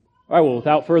All right, well,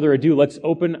 without further ado, let's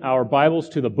open our Bibles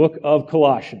to the book of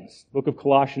Colossians. Book of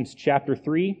Colossians, chapter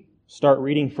 3. Start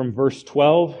reading from verse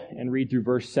 12 and read through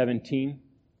verse 17. I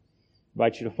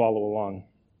invite you to follow along.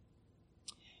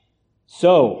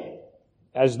 So,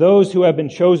 as those who have been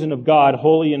chosen of God,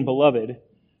 holy and beloved,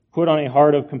 put on a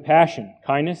heart of compassion,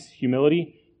 kindness,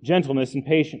 humility, gentleness, and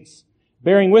patience,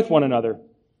 bearing with one another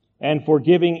and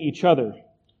forgiving each other.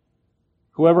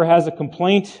 Whoever has a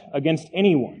complaint against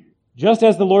anyone, just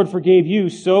as the Lord forgave you,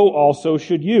 so also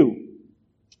should you.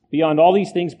 Beyond all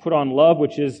these things, put on love,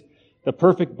 which is the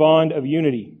perfect bond of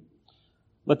unity.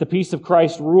 Let the peace of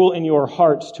Christ rule in your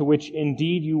hearts, to which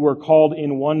indeed you were called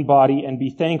in one body, and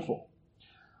be thankful.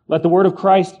 Let the word of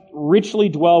Christ richly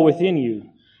dwell within you,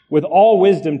 with all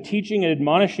wisdom, teaching and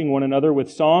admonishing one another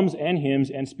with psalms and hymns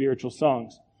and spiritual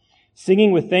songs,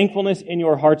 singing with thankfulness in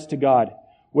your hearts to God.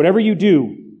 Whatever you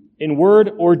do, in word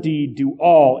or deed, do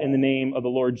all in the name of the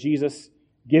Lord Jesus,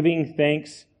 giving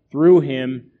thanks through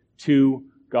Him to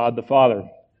God the Father.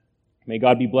 May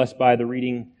God be blessed by the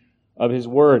reading of His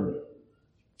Word.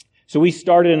 So we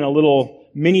started in a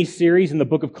little mini-series in the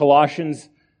book of Colossians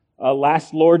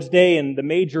last Lord's Day, and the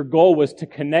major goal was to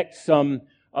connect some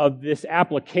of this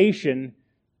application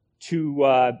to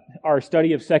our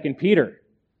study of 2 Peter.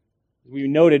 We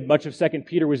noted much of 2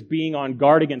 Peter was being on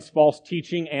guard against false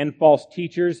teaching and false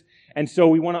teachers. And so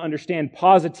we want to understand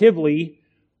positively,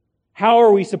 how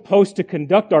are we supposed to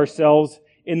conduct ourselves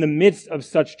in the midst of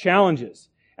such challenges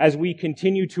as we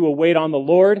continue to await on the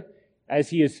Lord, as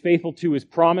He is faithful to His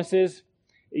promises,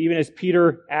 even as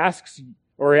Peter asks,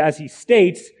 or as he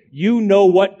states, you know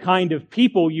what kind of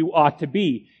people you ought to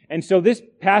be. And so this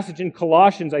passage in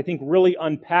Colossians, I think, really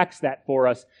unpacks that for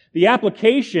us. The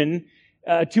application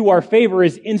to our favor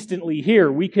is instantly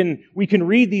here. We can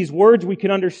read these words, we can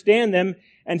understand them,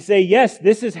 and say, yes,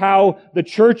 this is how the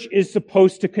church is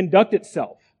supposed to conduct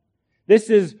itself. This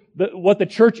is what the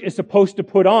church is supposed to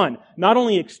put on, not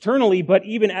only externally, but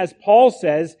even as Paul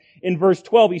says in verse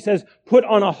 12, he says, put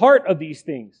on a heart of these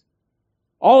things.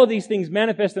 All of these things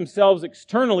manifest themselves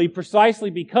externally precisely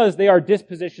because they are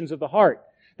dispositions of the heart.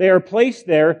 They are placed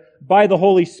there by the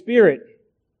Holy Spirit.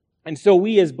 And so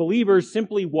we as believers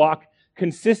simply walk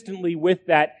consistently with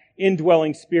that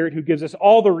indwelling Spirit who gives us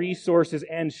all the resources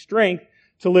and strength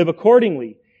to live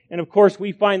accordingly. And of course,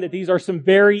 we find that these are some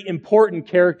very important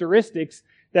characteristics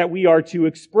that we are to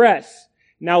express.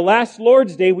 Now, last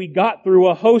Lord's Day, we got through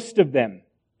a host of them.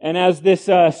 And as this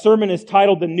sermon is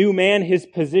titled, The New Man, His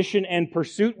Position and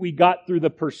Pursuit, we got through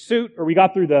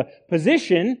the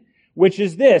position, which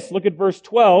is this. Look at verse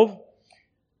 12.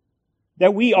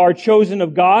 That we are chosen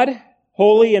of God,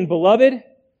 holy and beloved.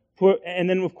 And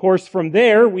then, of course, from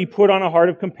there, we put on a heart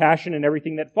of compassion and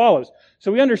everything that follows.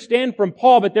 So we understand from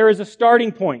Paul, but there is a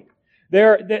starting point.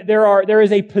 There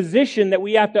is a position that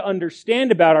we have to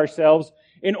understand about ourselves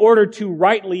in order to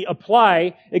rightly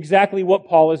apply exactly what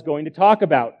Paul is going to talk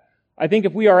about. I think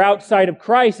if we are outside of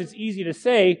Christ, it's easy to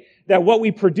say that what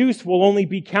we produce will only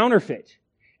be counterfeit.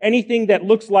 Anything that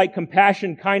looks like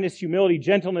compassion, kindness, humility,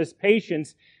 gentleness,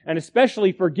 patience, and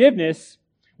especially forgiveness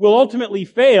will ultimately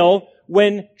fail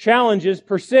when challenges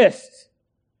persist.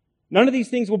 None of these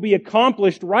things will be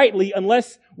accomplished rightly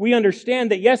unless we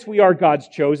understand that, yes, we are God's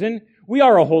chosen, we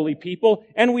are a holy people,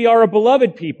 and we are a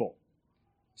beloved people.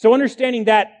 So understanding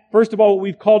that, first of all, what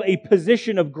we've called a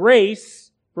position of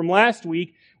grace from last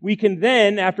week, we can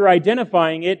then, after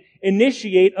identifying it,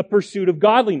 initiate a pursuit of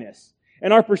godliness.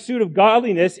 And our pursuit of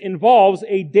godliness involves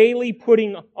a daily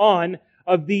putting on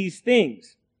of these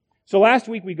things. So last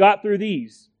week we got through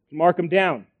these. Mark them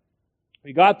down.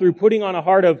 We got through putting on a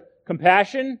heart of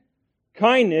compassion,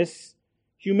 kindness,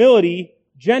 humility,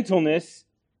 gentleness,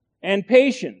 and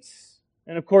patience.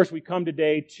 And of course, we come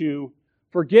today to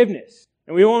forgiveness.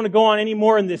 And we don't want to go on any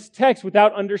more in this text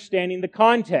without understanding the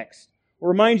context. I'll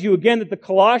remind you again that the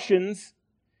Colossians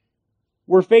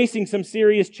were facing some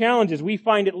serious challenges. We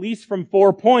find at least from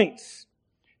 4 points.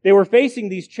 They were facing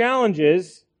these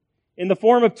challenges in the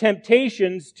form of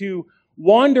temptations to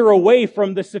wander away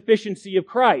from the sufficiency of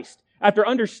Christ. After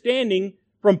understanding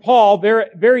from Paul, very,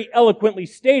 very eloquently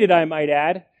stated, I might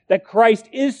add, that Christ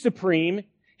is supreme,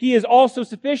 He is also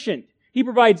sufficient. He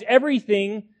provides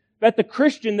everything that the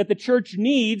Christian, that the church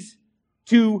needs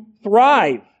to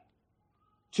thrive,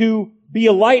 to be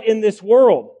a light in this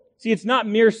world. See, it's not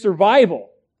mere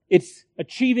survival. It's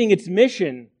achieving its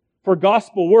mission for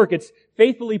gospel work. It's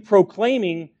faithfully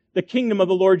proclaiming the kingdom of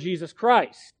the Lord Jesus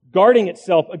Christ, guarding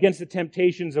itself against the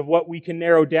temptations of what we can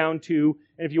narrow down to.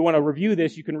 And if you want to review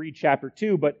this, you can read chapter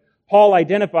 2. But Paul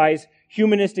identifies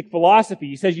humanistic philosophy.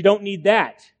 He says you don't need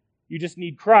that. You just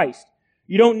need Christ.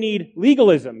 You don't need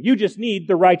legalism. You just need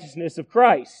the righteousness of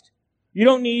Christ. You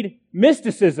don't need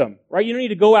mysticism, right? You don't need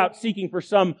to go out seeking for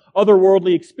some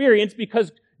otherworldly experience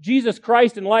because Jesus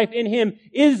Christ and life in Him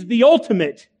is the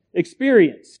ultimate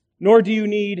experience. Nor do you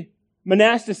need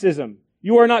monasticism.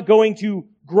 You are not going to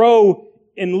grow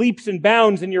in leaps and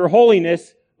bounds in your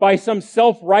holiness by some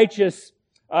self-righteous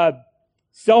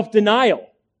self-denial.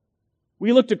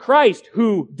 We look to Christ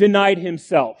who denied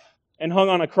Himself and hung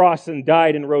on a cross and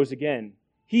died and rose again.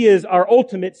 He is our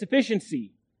ultimate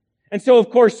sufficiency. And so, of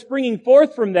course, springing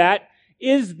forth from that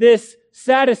is this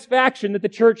satisfaction that the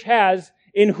church has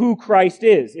in who Christ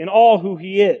is, in all who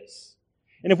He is.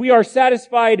 And if we are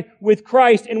satisfied with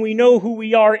Christ and we know who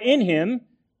we are in Him,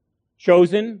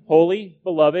 chosen, holy,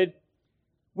 beloved,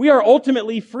 we are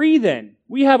ultimately free then.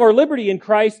 We have our liberty in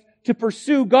Christ to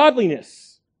pursue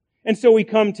godliness. And so we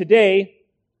come today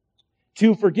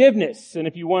to forgiveness. And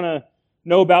if you want to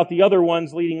know about the other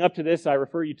ones leading up to this, I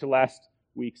refer you to last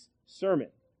week's sermon.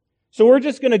 So we're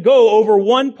just going to go over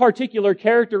one particular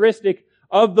characteristic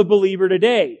of the believer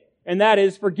today, and that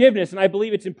is forgiveness. And I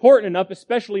believe it's important enough,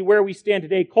 especially where we stand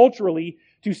today culturally,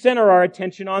 to center our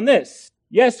attention on this.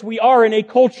 Yes, we are in a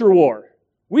culture war.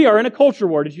 We are in a culture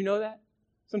war. Did you know that?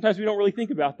 Sometimes we don't really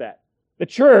think about that. The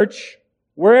church,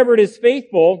 wherever it is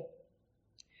faithful,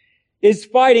 is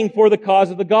fighting for the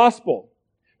cause of the gospel.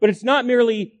 But it's not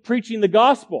merely preaching the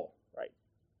gospel, right?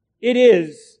 It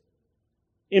is,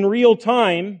 in real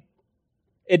time,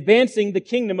 advancing the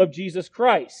kingdom of Jesus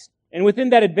Christ. And within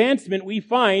that advancement, we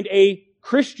find a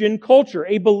Christian culture,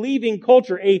 a believing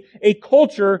culture, a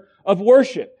culture of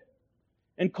worship.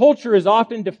 And culture is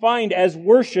often defined as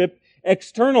worship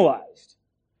externalized.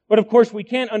 But of course, we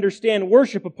can't understand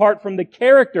worship apart from the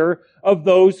character of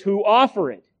those who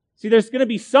offer it. See, there's going to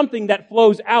be something that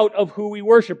flows out of who we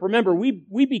worship. Remember,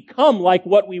 we become like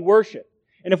what we worship.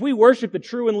 And if we worship the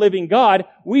true and living God,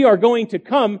 we are going to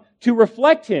come to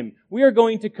reflect Him. We are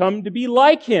going to come to be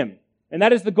like Him. And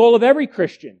that is the goal of every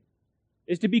Christian,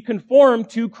 is to be conformed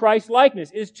to Christ's likeness,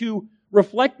 is to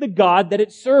reflect the God that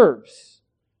it serves.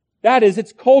 That is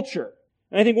its culture.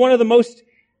 And I think one of the most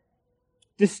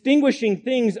distinguishing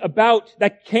things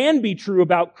that can be true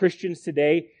about Christians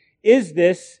today is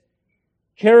this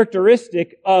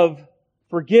characteristic of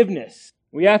forgiveness.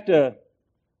 We have to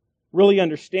really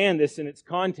understand this in its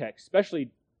context, especially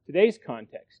today's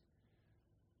context.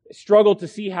 I struggle to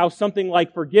see how something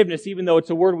like forgiveness, even though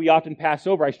it's a word we often pass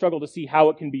over, I struggle to see how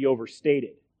it can be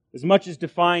overstated. As much as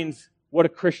defines what a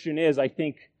Christian is, I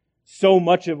think so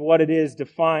much of what it is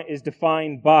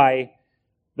defined by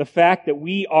the fact that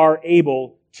we are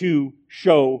able to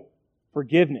show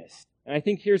forgiveness. And I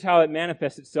think here's how it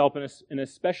manifests itself in an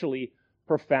especially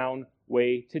profound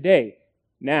way today.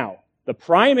 Now, the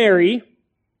primary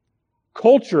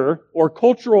culture or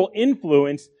cultural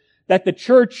influence that the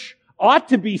church ought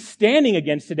to be standing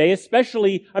against today,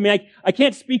 especially, I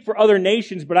can't speak for other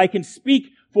nations, but I can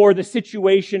speak for the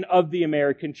situation of the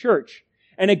American church.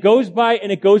 And it goes by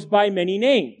many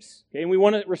names. Okay? And we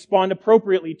want to respond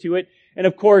appropriately to it. And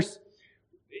of course,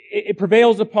 it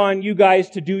prevails upon you guys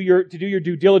to do your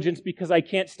due diligence, because I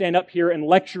can't stand up here and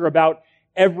lecture about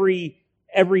every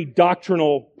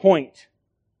doctrinal point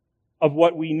of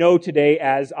what we know today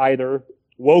as either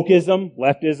wokeism,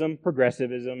 leftism,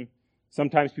 progressivism.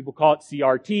 Sometimes people call it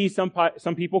CRT.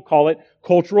 Some people call it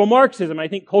cultural Marxism. I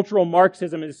think cultural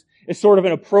Marxism is sort of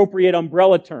an appropriate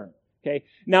umbrella term. Okay.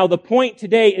 Now, the point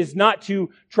today is not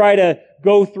to try to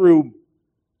go through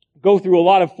a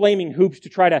lot of flaming hoops to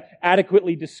try to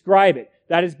adequately describe it.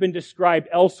 That has been described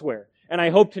elsewhere. And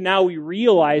I hope to now we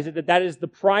realize that is the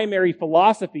primary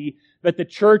philosophy that the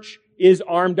church is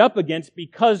armed up against,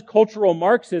 because cultural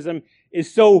Marxism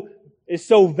is so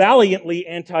valiantly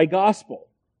anti-gospel.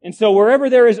 And so wherever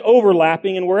there is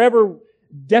overlapping and wherever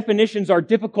definitions are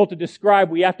difficult to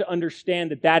describe, we have to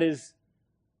understand that is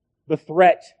the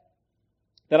threat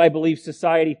that I believe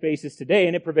society faces today,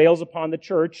 and it prevails upon the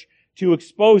church to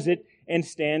expose it and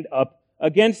stand up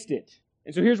against it.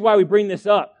 And so here's why we bring this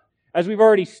up. As we've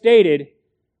already stated,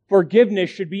 forgiveness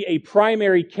should be a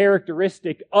primary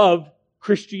characteristic of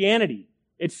Christianity.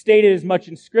 It's stated as much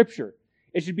in Scripture.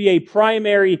 It should be a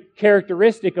primary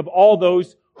characteristic of all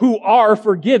those who are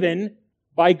forgiven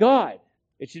by God.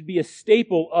 It should be a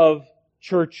staple of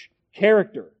church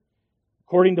character.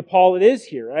 According to Paul, it is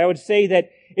here. I would say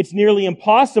that it's nearly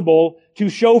impossible to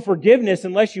show forgiveness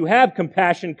unless you have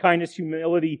compassion, kindness,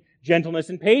 humility, gentleness,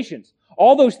 and patience.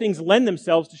 All those things lend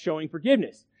themselves to showing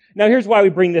forgiveness. Now, here's why we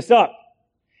bring this up.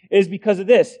 It is because of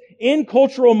this. In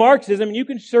cultural Marxism, and you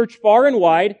can search far and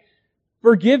wide,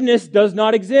 forgiveness does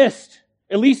not exist.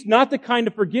 At least not the kind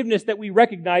of forgiveness that we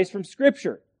recognize from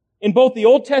Scripture. In both the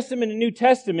Old Testament and New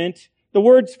Testament, The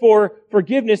words for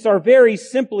forgiveness are very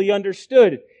simply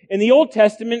understood. In the Old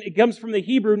Testament, it comes from the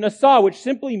Hebrew nasah, which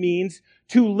simply means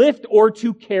to lift or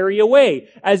to carry away,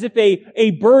 as if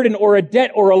a burden or a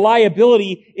debt or a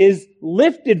liability is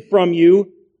lifted from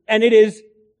you and it is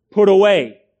put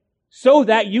away, so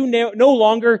that you no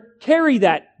longer carry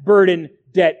that burden,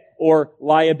 debt, or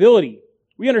liability.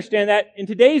 We understand that in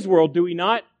today's world, do we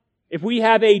not? If we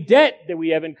have a debt that we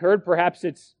have incurred, perhaps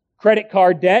it's credit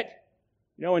card debt,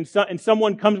 and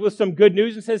someone comes with some good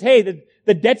news and says, hey,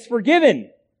 the debt's forgiven.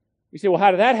 You say, well,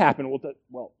 how did that happen?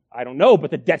 Well, I don't know,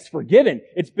 but the debt's forgiven.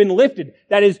 It's been lifted.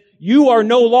 That is, you are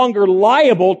no longer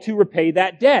liable to repay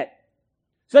that debt.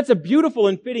 So that's a beautiful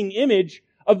and fitting image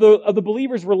of the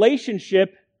believer's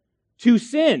relationship to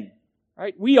sin.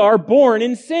 Right? We are born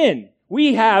in sin.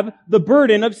 We have the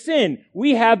burden of sin.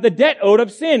 We have the debt owed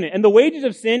of sin. And the wages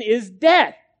of sin is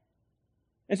death.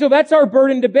 And so that's our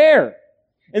burden to bear.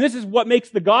 And this is what makes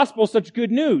the gospel such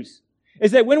good news,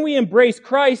 is that when we embrace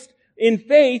Christ in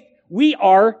faith, we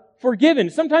are forgiven.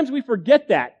 Sometimes we forget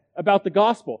that about the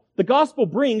gospel. The gospel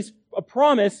brings a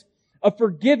promise of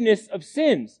forgiveness of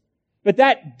sins. But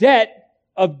that debt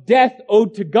of death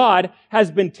owed to God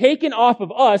has been taken off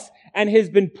of us and has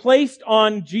been placed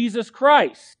on Jesus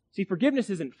Christ. See, forgiveness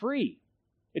isn't free.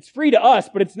 It's free to us,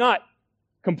 but it's not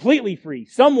completely free.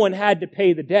 Someone had to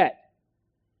pay the debt.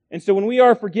 And so when we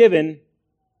are forgiven,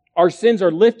 our sins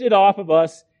are lifted off of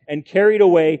us and carried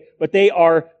away, but they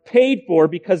are paid for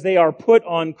because they are put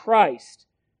on Christ.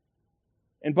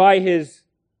 And by His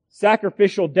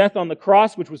sacrificial death on the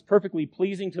cross, which was perfectly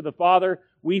pleasing to the Father,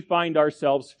 we find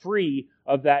ourselves free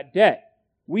of that debt.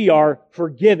 We are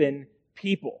forgiven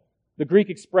people. The Greek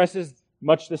expresses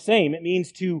much the same. It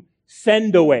means to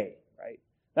send away, right?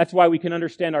 That's why we can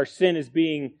understand our sin as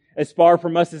being as far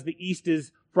from us as the east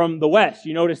is from the west.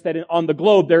 You notice that on the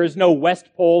globe there is no west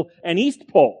pole and east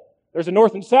pole. There's a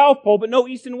north and south pole, but no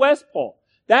east and west pole.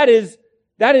 That is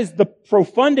the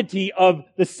profundity of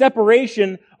the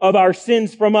separation of our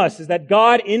sins from us, is that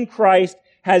God in Christ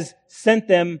has sent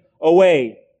them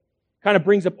away. Kind of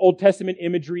brings up Old Testament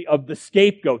imagery of the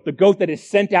scapegoat, the goat that is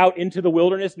sent out into the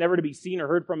wilderness, never to be seen or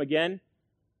heard from again.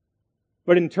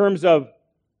 But in terms of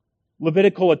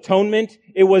Levitical atonement,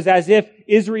 it was as if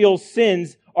Israel's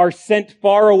sins are sent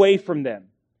far away from them.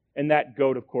 And that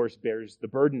goat, of course, bears the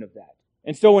burden of that.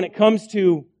 And so when it comes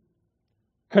to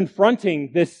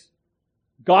confronting this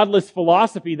godless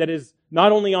philosophy that is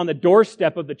not only on the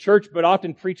doorstep of the church, but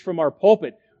often preached from our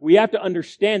pulpit, we have to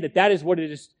understand that that is what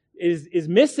it is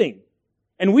missing.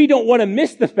 And we don't want to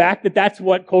miss the fact that that's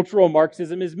what cultural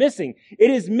Marxism is missing.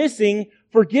 It is missing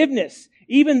forgiveness.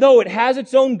 Even though it has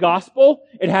its own gospel,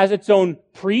 it has its own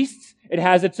priests, it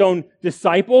has its own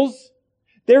disciples,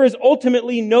 there is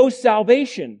ultimately no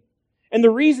salvation. And the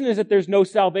reason is that there's no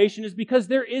salvation is because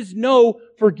there is no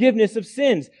forgiveness of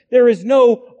sins. There is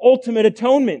no ultimate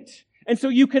atonement. And so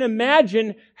you can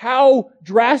imagine how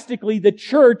drastically the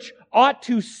church ought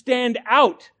to stand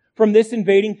out from this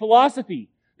invading philosophy.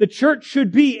 The church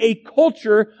should be a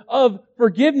culture of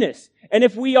forgiveness. And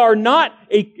if we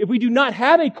do not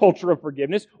have a culture of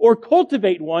forgiveness or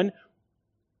cultivate one,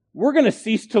 we're going to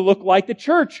cease to look like the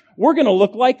church. We're going to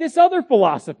look like this other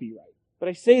philosophy, right? But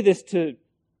I say this to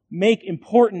make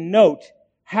important note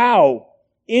how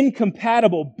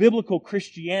incompatible biblical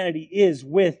Christianity is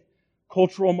with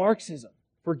cultural Marxism.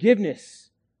 Forgiveness.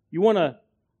 You want to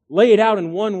lay it out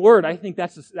in one word, I think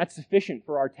that's sufficient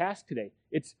for our task today.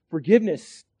 It's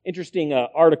forgiveness. Interesting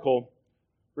article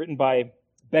written by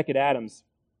Beckett Adams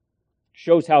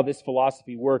shows how this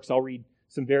philosophy works. I'll read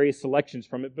some various selections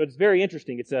from it, but it's very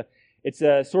interesting. It's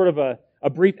a sort of a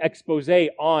brief expose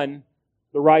on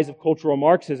the rise of cultural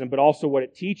Marxism, but also what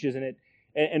it teaches.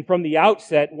 And from the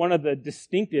outset, one of the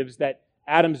distinctives that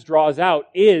Adams draws out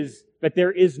is that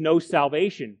there is no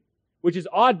salvation, which is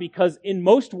odd because in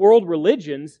most world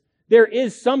religions, there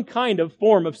is some kind of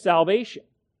form of salvation,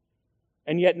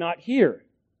 and yet not here.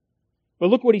 But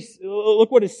look what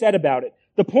is said about it.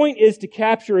 The point is to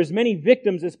capture as many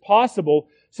victims as possible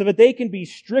so that they can be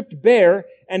stripped bare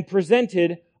and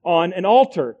presented on an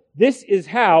altar. This is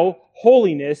how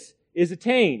holiness is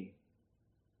attained.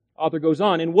 Author goes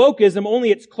on, in wokeism,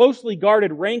 only its closely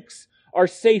guarded ranks are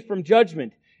safe from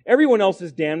judgment. Everyone else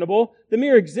is damnable. The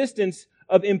mere existence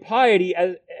of impiety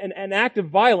as an act of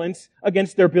violence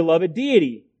against their beloved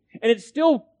deity. And it's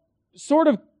still sort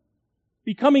of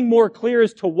becoming more clear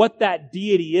as to what that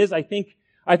deity is. I think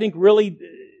really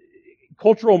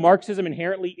cultural Marxism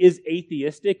inherently is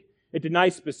atheistic. It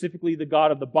denies specifically the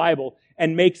God of the Bible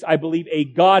and makes, I believe, a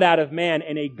God out of man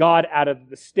and a God out of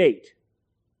the state.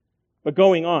 But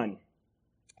going on,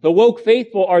 The woke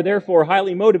faithful are therefore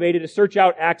highly motivated to search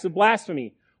out acts of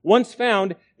blasphemy. Once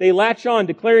found, they latch on,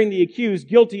 declaring the accused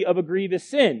guilty of a grievous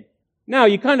sin. Now,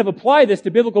 you kind of apply this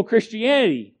to biblical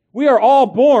Christianity. We are all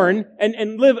born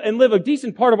and live a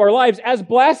decent part of our lives as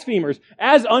blasphemers,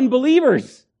 as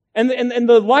unbelievers. And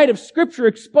the light of Scripture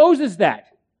exposes that.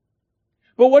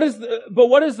 But what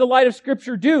does the light of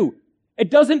Scripture do? It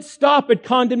doesn't stop at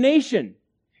condemnation.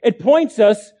 It points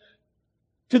us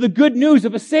to the good news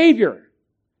of a Savior.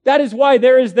 That is why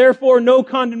there is therefore no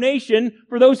condemnation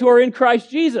for those who are in Christ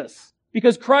Jesus.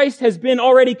 Because Christ has been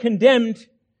already condemned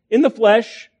in the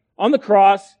flesh, on the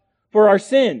cross, for our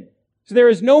sin. So there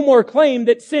is no more claim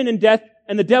that sin and death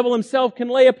and the devil himself can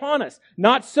lay upon us.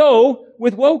 Not so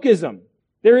with wokeism.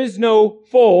 There is no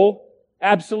full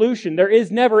absolution. There is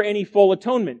never any full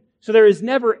atonement. So there is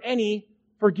never any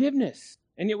forgiveness.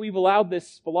 And yet we've allowed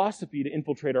this philosophy to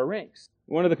infiltrate our ranks.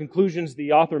 One of the conclusions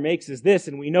the author makes is this,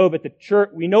 and we know what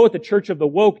the church of the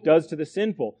woke does to the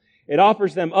sinful. It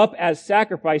offers them up as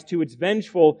sacrifice to its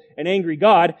vengeful and angry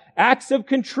God. Acts of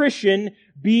contrition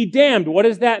be damned. What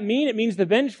does that mean? It means the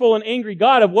vengeful and angry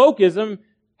God of wokeism,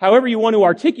 however you want to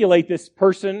articulate this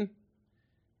person,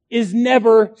 is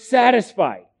never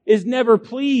satisfied, is never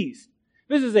pleased.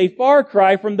 This is a far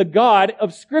cry from the God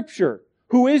of Scripture,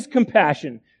 who is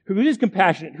compassionate,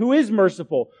 who is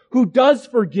merciful, who does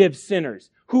forgive sinners,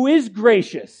 who is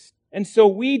gracious. And so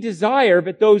we desire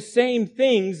that those same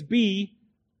things be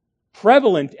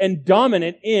prevalent and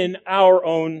dominant in our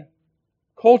own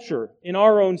culture, in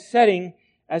our own setting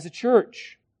as a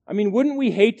church. I mean, wouldn't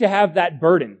we hate to have that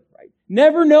burden, right?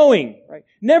 Never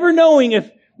knowing if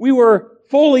we were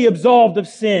fully absolved of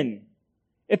sin,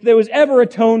 if there was ever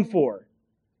atoned for,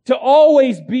 to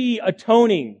always be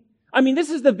atoning. I mean, this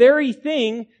is the very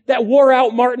thing that wore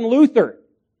out Martin Luther.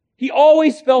 He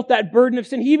always felt that burden of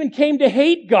sin. He even came to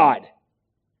hate God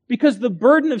because the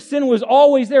burden of sin was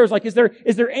always there. It was like, is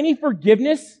there any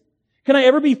forgiveness? Can I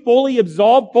ever be fully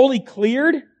absolved, fully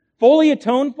cleared, fully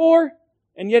atoned for?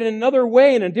 And yet in another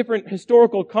way, in a different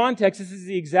historical context, this is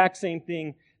the exact same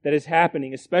thing that is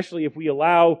happening, especially if we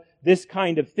allow this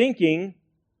kind of thinking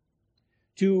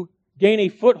to gain a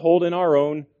foothold in our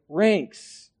own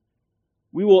ranks.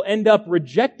 We will end up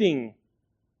rejecting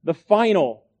the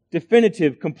final,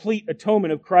 definitive, complete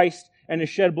atonement of Christ and His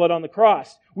shed blood on the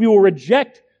cross. We will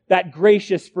reject that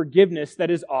gracious forgiveness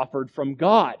that is offered from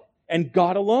God and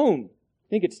God alone. I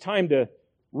think it's time to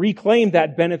reclaim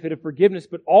that benefit of forgiveness,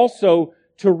 but also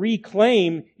to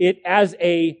reclaim it as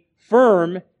a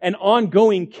firm and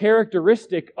ongoing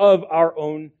characteristic of our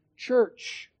own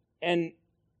church. And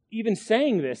even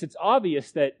saying this, it's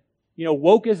obvious that,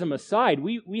 wokeism aside,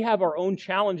 we have our own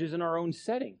challenges in our own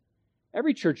setting.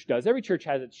 Every church does. Every church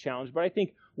has its challenge. But I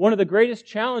think one of the greatest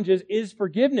challenges is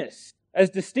forgiveness. As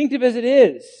distinctive as it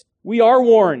is, we are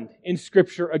warned in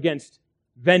Scripture against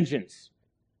vengeance,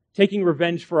 taking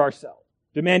revenge for ourselves,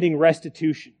 demanding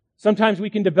restitution. Sometimes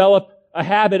we can develop a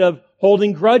habit of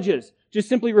holding grudges, just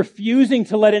simply refusing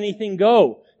to let anything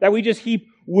go, that we just heap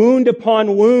wound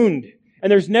upon wound.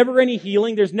 And there's never any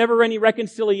healing, there's never any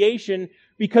reconciliation,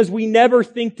 because we never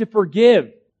think to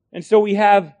forgive. And so we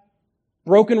have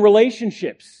broken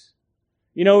relationships.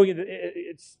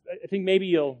 I think maybe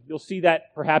you'll see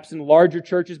that perhaps in larger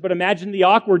churches, but imagine the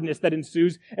awkwardness that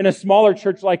ensues in a smaller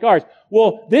church like ours.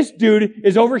 Well, this dude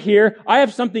is over here, I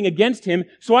have something against him,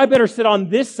 so I better sit on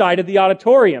this side of the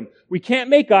auditorium. We can't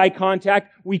make eye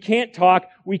contact, we can't talk,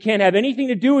 we can't have anything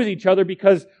to do with each other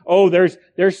because,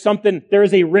 there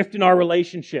is a rift in our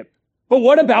relationship. But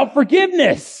what about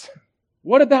forgiveness?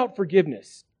 What about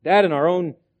forgiveness? That and our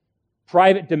own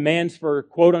private demands for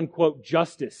quote-unquote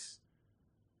justice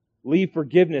leave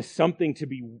forgiveness something to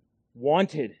be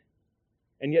wanted,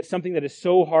 and yet something that is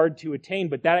so hard to attain.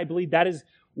 But I believe that is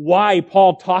why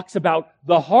Paul talks about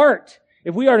the heart.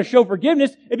 If we are to show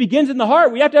forgiveness, it begins in the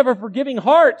heart. We have to have a forgiving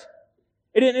heart.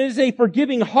 It is a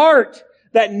forgiving heart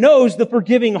that knows the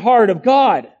forgiving heart of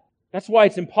God. That's why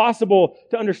it's impossible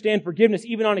to understand forgiveness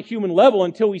even on a human level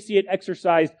until we see it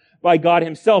exercised by God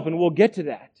Himself, and we'll get to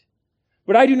that.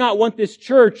 But I do not want this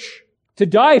church to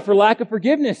die for lack of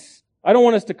forgiveness. I don't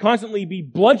want us to constantly be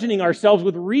bludgeoning ourselves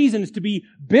with reasons to be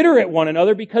bitter at one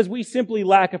another because we simply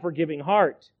lack a forgiving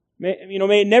heart. May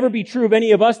it never be true of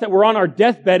any of us that we're on our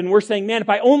deathbed and we're saying, man, if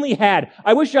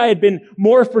I wish I had been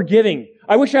more forgiving.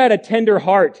 I wish I had a tender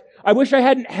heart. I wish I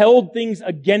hadn't held things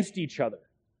against each other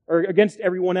or against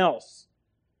everyone else.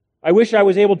 I wish I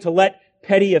was able to let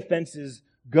petty offenses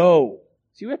go.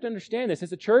 See, we have to understand this.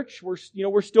 As a church,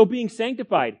 we're still being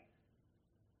sanctified.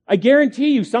 I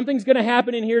guarantee you something's going to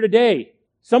happen in here today.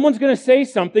 Someone's going to say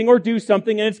something or do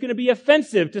something and it's going to be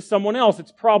offensive to someone else.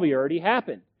 It's probably already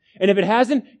happened. And if it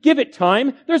hasn't, give it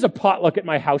time. There's a potluck at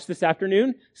my house this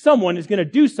afternoon. Someone is going to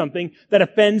do something that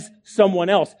offends someone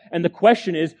else. And the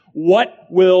question is, what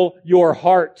will your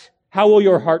heart, how will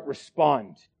your heart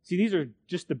respond? See, these are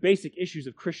just the basic issues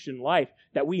of Christian life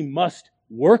that we must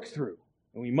work through.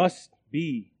 And we must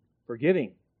be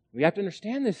forgiving. We have to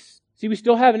understand this. See, we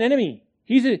still have an enemy.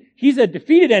 He's a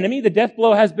defeated enemy. The death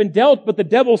blow has been dealt, but the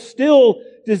devil still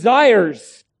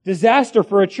desires disaster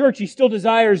for a church. He still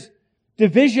desires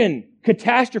division,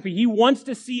 catastrophe. He wants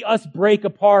to see us break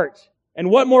apart. And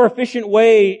what more efficient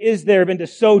way is there than to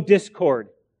sow discord?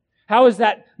 How is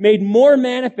that made more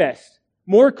manifest,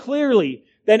 more clearly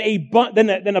than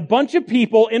a bunch of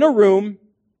people in a room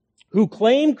who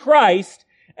claim Christ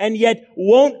and yet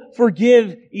won't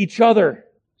forgive each other?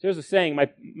 So there's a saying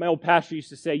my old pastor used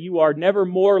to say, you are never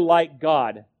more like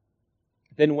God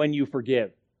than when you forgive.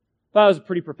 I thought that was a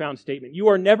pretty profound statement. You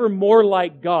are never more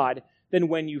like God than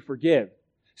when you forgive.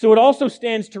 So it also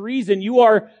stands to reason you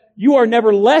are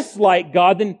never less like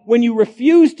God than when you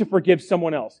refuse to forgive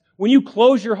someone else. When you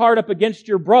close your heart up against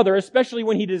your brother, especially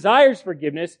when he desires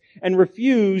forgiveness, and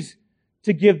refuse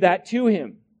to give that to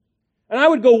him. And I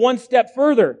would go one step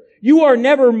further. You're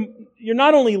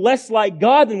not only less like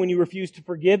God than when you refuse to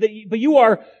forgive, but you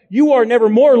are never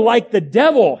more like the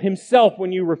devil himself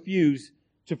when you refuse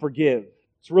to forgive.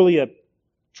 It's really a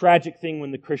tragic thing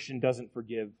when the Christian doesn't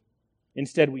forgive.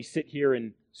 Instead, we sit here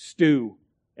and stew,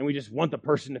 and we just want the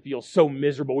person to feel so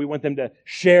miserable. We want them to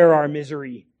share our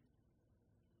misery.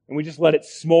 And we just let it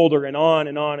smolder and on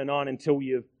and on and on until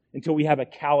we have a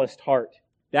calloused heart.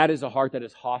 That is a heart that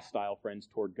is hostile, friends,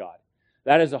 toward God.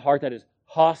 That is a heart that is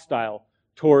hostile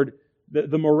toward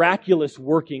the miraculous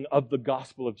working of the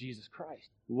gospel of Jesus Christ.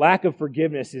 Lack of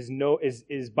forgiveness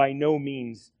is by no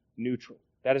means neutral.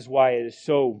 That is why it is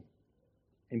so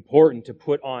important to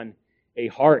put on a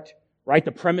heart, right?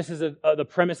 The premise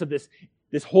of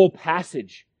this whole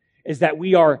passage is that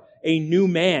we are a new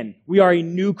man. We are a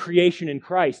new creation in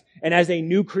Christ. And as a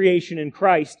new creation in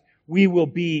Christ, we will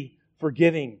be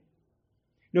forgiving.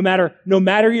 No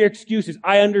matter your excuses,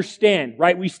 I understand,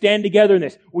 right? We stand together in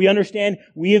this. We understand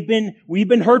we've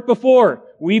been hurt before.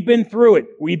 We've been through it.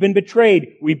 We've been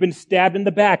betrayed. We've been stabbed in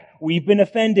the back. We've been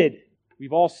offended.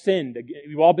 We've all sinned.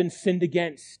 We've all been sinned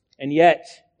against. And yet,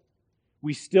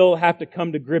 we still have to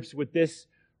come to grips with this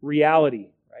reality,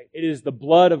 right? It is the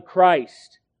blood of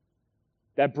Christ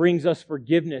that brings us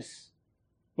forgiveness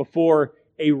before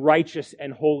a righteous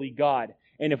and holy God.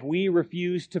 And if we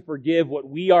refuse to forgive, what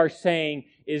we are saying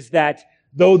is that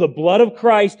though the blood of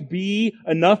Christ be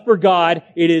enough for God,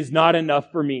 it is not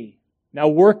enough for me. Now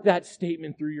work that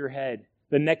statement through your head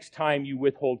the next time you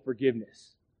withhold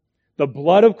forgiveness. The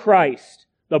blood of Christ,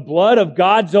 the blood of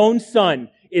God's own Son,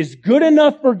 is good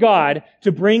enough for God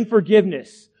to bring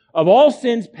forgiveness of all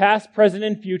sins, past, present,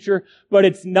 and future, but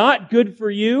it's not good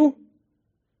for you.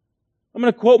 I'm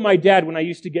going to quote my dad when I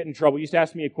used to get in trouble. He used to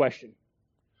ask me a question.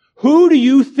 Who do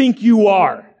you think you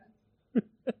are?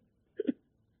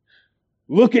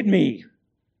 Look at me.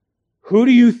 Who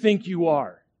do you think you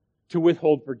are to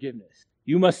withhold forgiveness?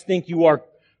 You must think you are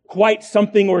quite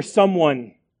something or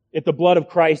someone if the blood of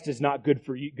Christ is not good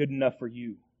enough for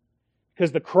you.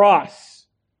 Because the cross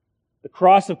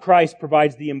of Christ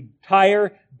provides the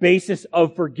entire basis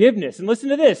of forgiveness. And listen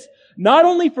to this. Not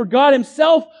only for God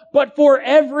Himself, but for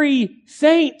every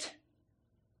saint.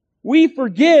 We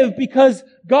forgive because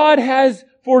God has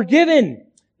forgiven.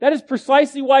 That is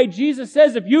precisely why Jesus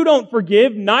says, if you don't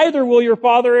forgive, neither will your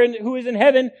Father who is in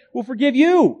heaven will forgive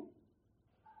you.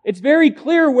 It's very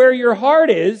clear where your heart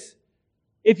is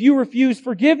if you refuse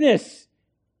forgiveness.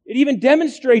 It even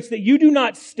demonstrates that you do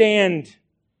not stand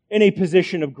in a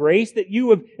position of grace,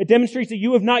 it demonstrates that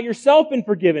you have not yourself been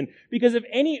forgiven. Because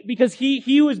he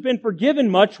who has been forgiven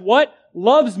much, what?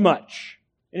 Loves much.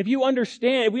 And if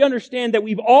we understand that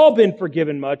we've all been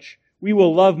forgiven much, we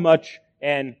will love much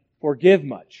and forgive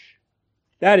much.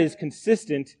 That is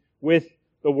consistent with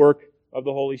the work of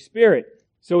the Holy Spirit.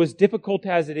 So as difficult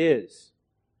as it is,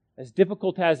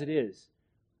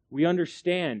 we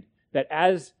understand that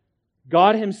as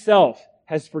God Himself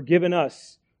has forgiven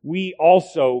us, we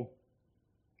also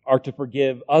are to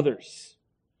forgive others.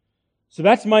 So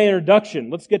that's my introduction.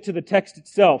 Let's get to the text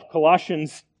itself,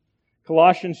 Colossians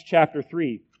chapter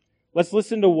 3. Let's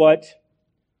listen to what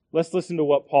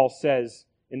Paul says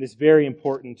in this very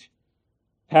important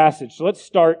passage. So let's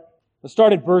start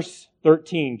at verse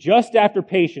 13. Just after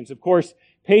patience. Of course,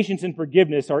 patience and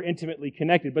forgiveness are intimately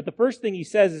connected. But the first thing he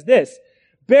says is this: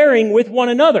 bearing with one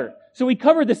another. So we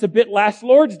covered this a bit last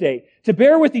Lord's Day. To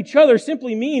bear with each other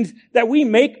simply means that we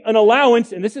make an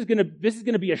allowance, and this is going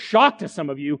to be a shock to some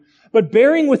of you, but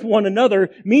bearing with one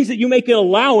another means that you make an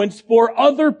allowance for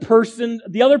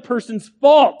the other person's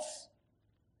faults.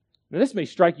 Now this may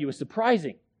strike you as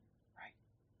surprising, right?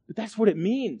 But that's what it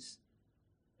means.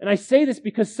 And I say this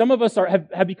because some of us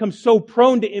have become so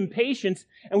prone to impatience,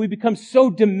 and we become so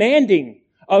demanding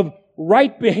of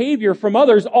right behavior from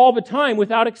others all the time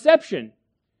without exception.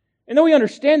 And then we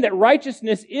understand that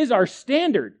righteousness is our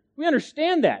standard. We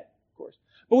understand that, of course.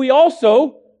 But we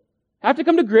also have to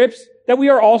come to grips that we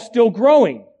are all still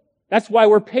growing. That's why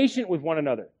we're patient with one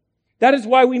another. That is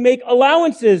why we make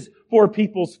allowances for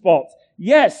people's faults.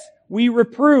 Yes, we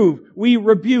reprove, we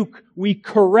rebuke, we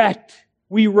correct,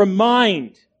 we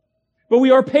remind. But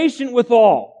we are patient with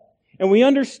all. And we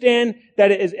understand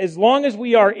that as long as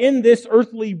we are in this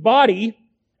earthly body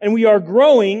and we are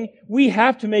growing, we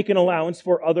have to make an allowance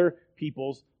for other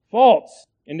people's faults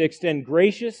and to extend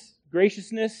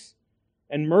graciousness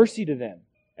and mercy to them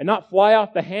and not fly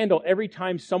off the handle every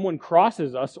time someone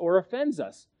crosses us or offends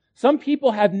us. Some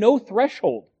people have no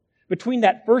threshold between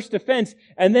that first offense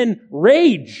and then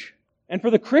rage. And for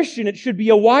the Christian, it should be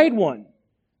a wide one.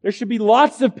 There should be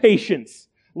lots of patience,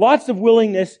 lots of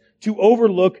willingness to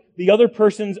overlook the other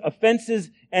person's offenses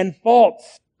and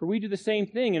faults. For we do the same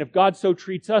thing, and if God so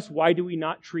treats us, why do we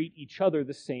not treat each other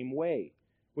the same way,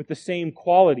 with the same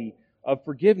quality of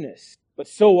forgiveness? But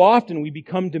so often we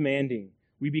become demanding.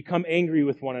 We become angry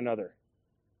with one another,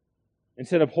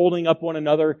 instead of holding up one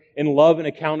another in love and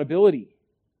accountability.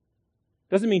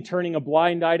 Doesn't mean turning a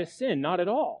blind eye to sin, not at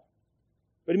all.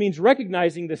 But it means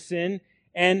recognizing the sin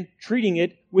and treating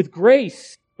it with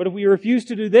grace. But if we refuse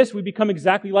to do this, we become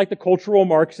exactly like the cultural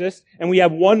Marxist, and we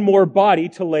have one more body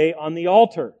to lay on the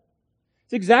altar.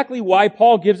 It's exactly why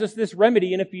Paul gives us this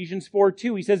remedy in Ephesians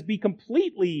 4:2. He says, be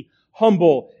completely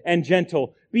humble and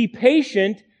gentle. Be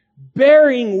patient,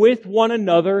 bearing with one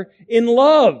another in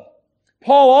love.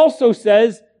 Paul also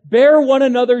says, bear one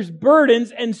another's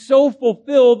burdens and so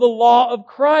fulfill the law of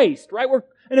Christ. Right? We're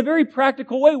in a very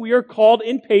practical way. We are called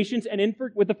in patience and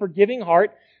with a forgiving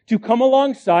heart to come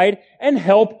alongside and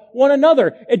help one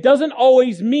another. It doesn't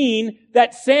always mean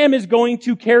that Sam is going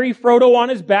to carry Frodo on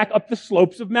his back up the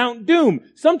slopes of Mount Doom.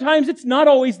 Sometimes it's not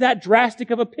always that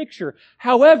drastic of a picture.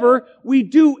 However, we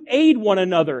do aid one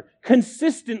another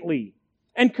consistently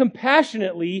and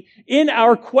compassionately in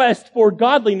our quest for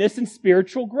godliness and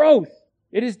spiritual growth.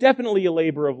 It is definitely a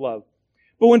labor of love.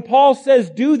 But when Paul says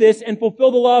do this and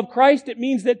fulfill the law of Christ, it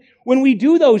means that when we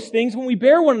do those things, when we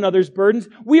bear one another's burdens,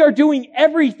 we are doing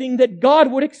everything that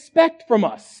God would expect from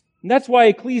us. And that's why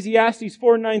Ecclesiastes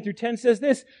 4:9-10 says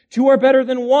this, 2 are better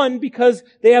than 1 because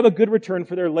they have a good return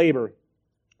for their labor.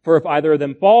 For if either of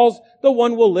them falls, the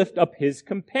one will lift up his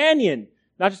companion.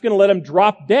 Not just going to let him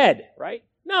drop dead, right?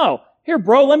 No. Here,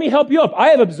 bro, let me help you up. I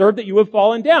have observed that you have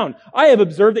fallen down. I have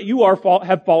observed that you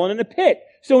have fallen in a pit.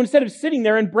 So instead of sitting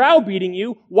there and browbeating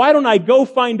you, why don't I go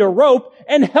find a rope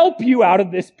and help you out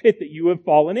of this pit that you have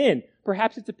fallen in?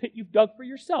 Perhaps it's a pit you've dug for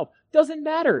yourself. Doesn't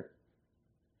matter.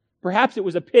 Perhaps it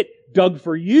was a pit dug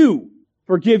for you.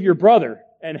 Forgive your brother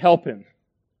and help him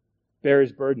bear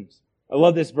his burdens. I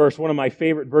love this verse, one of my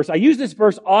favorite verses. I use this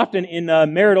verse often in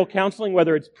marital counseling,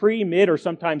 whether it's pre, mid, or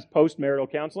sometimes post-marital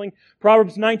counseling.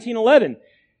 Proverbs 19:11.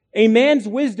 A man's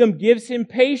wisdom gives him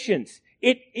patience.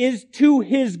 It is to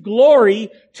his glory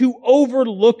to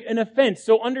overlook an offense.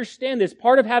 So understand this.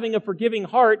 Part of having a forgiving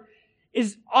heart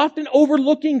is often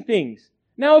overlooking things.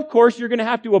 Now, of course, you're going to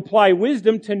have to apply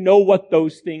wisdom to know what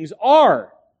those things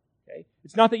are. Okay?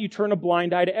 It's not that you turn a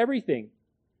blind eye to everything.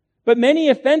 But many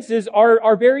offenses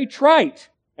are very trite.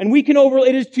 And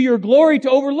it is to your glory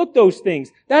to overlook those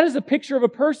things. That is a picture of a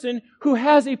person who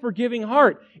has a forgiving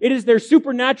heart. It is their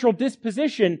supernatural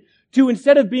disposition to,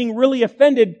 instead of being really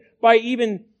offended by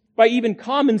even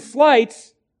common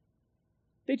slights,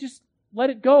 they just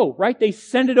let it go, right? They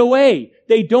send it away.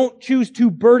 They don't choose to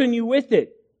burden you with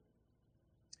it.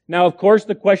 Now, of course,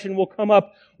 the question will come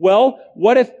up, well,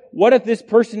 what if this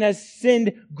person has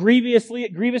sinned grievously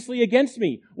against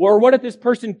me? Or what if this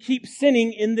person keeps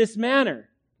sinning in this manner?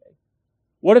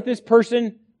 What if this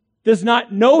person does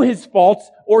not know his faults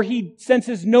or he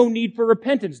senses no need for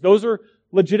repentance? Those are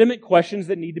legitimate questions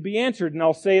that need to be answered, and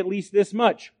I'll say at least this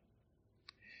much.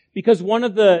 Because one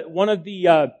of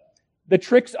the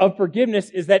tricks of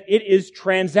forgiveness is that it is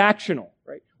transactional,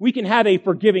 right? We can have a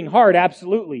forgiving heart,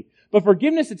 absolutely. But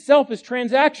forgiveness itself is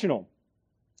transactional.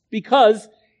 Because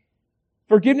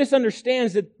forgiveness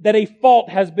understands that a fault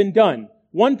has been done.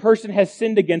 One person has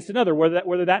sinned against another,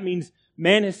 whether that means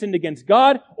man has sinned against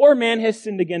God or man has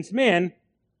sinned against man.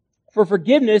 For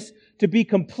forgiveness to be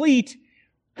complete,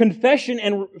 confession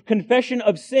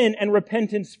of sin and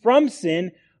repentance from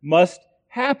sin must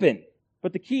happen.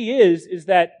 But the key is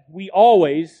that we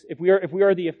always, if we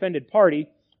are the offended party,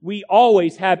 we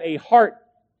always have a heart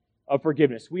of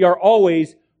forgiveness. We are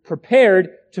always prepared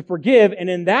to forgive, and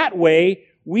in that way,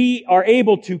 we are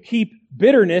able to keep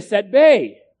bitterness at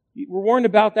bay. We're warned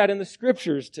about that in the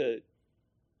Scriptures, to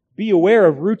be aware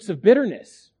of roots of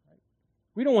bitterness.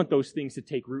 We don't want those things to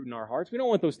take root in our hearts. We don't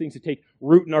want those things to take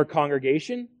root in our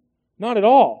congregation. Not at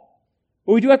all.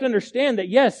 But we do have to understand that,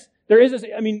 yes, there is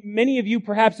many of you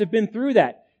perhaps have been through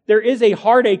that. There is a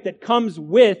heartache that comes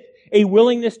with a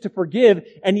willingness to forgive,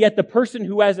 and yet the person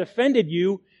who has offended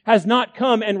you has not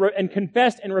come and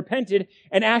confessed and repented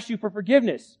and asked you for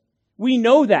forgiveness. We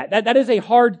know that. That is a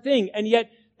hard thing, and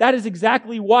yet that is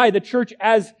exactly why the church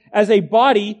as a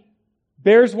body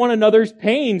bears one another's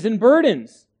pains and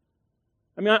burdens.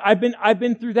 I mean, I've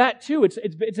been through that too.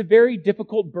 It's a very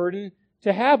difficult burden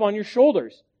to have on your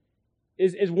shoulders.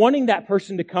 Is wanting that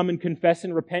person to come and confess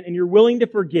and repent, and you're willing to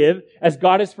forgive as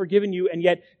God has forgiven you, and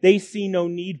yet they see no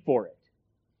need for it.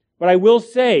 But I will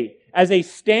say, as a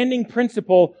standing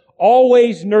principle,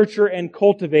 always nurture and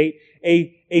cultivate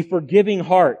a forgiving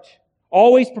heart.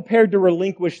 Always prepared to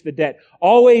relinquish the debt.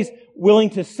 Always willing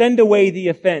to send away the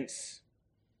offense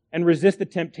and resist the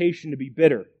temptation to be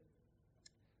bitter.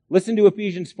 Listen to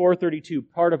Ephesians 4:32,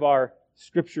 part of our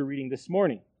scripture reading this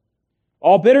morning.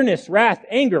 All bitterness, wrath,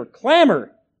 anger,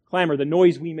 clamor, the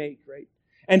noise we make, right?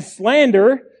 And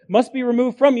slander must be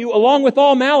removed from you along with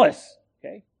all malice.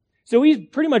 Okay? So he's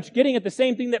pretty much getting at the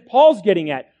same thing that Paul's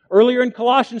getting at. Earlier in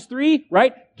Colossians 3,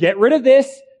 right? Get rid of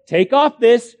this, take off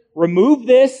this, remove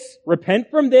this,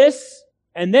 repent from this,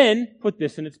 and then put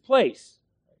this in its place.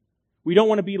 We don't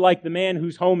want to be like the man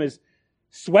whose home is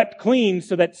swept clean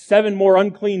so that 7 more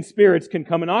unclean spirits can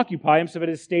come and occupy him so that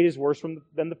his state is worse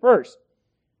than the first.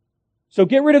 So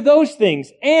get rid of those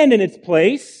things, and in its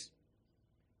place,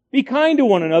 be kind to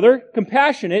one another,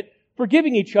 compassionate,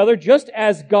 forgiving each other, just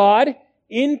as God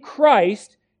in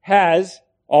Christ has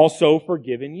also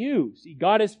forgiven you. See,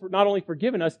 God has not only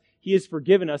forgiven us, He has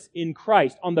forgiven us in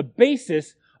Christ on the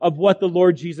basis of what the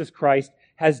Lord Jesus Christ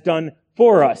has done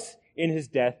for us in His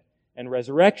death and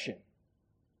resurrection.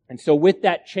 And so with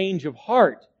that change of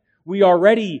heart, we are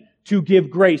ready to give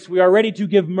grace. We are ready to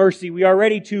give mercy. We are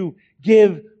ready to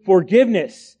give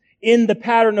forgiveness in the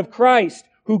pattern of Christ,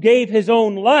 who gave His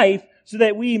own life so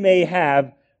that we may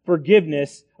have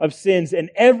forgiveness of sins and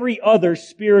every other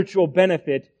spiritual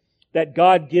benefit that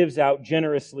God gives out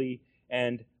generously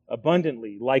and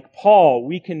abundantly. Like Paul,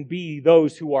 we can be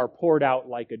those who are poured out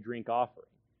like a drink offering.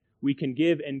 We can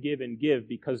give and give and give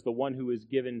because the one who is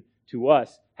given to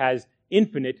us has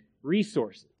infinite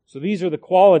resources. So these are the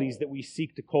qualities that we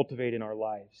seek to cultivate in our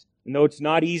lives. And though it's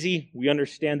not easy, we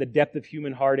understand the depth of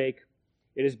human heartache.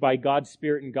 It is by God's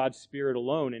Spirit and God's Spirit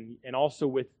alone, and also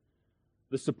with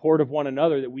the support of one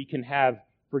another, that we can have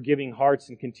forgiving hearts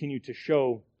and continue to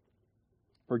show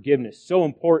forgiveness. So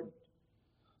important.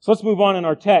 So let's move on in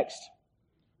our text.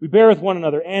 We bear with one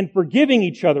another and forgiving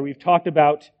each other. We've talked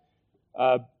about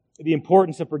the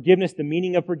importance of forgiveness, the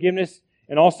meaning of forgiveness,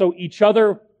 and also each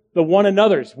other, the one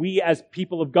another's. We as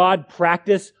people of God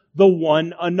practice the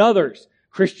one another's.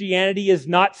 Christianity is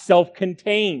not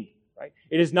self-contained, right?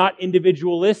 It is not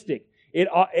individualistic.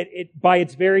 It by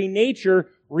its very nature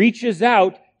reaches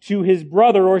out to his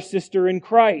brother or sister in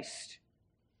Christ.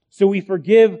 So we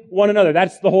forgive one another.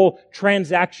 That's the whole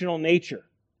transactional nature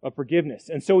of forgiveness.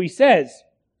 And so he says,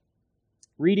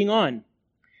 reading on,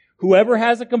 whoever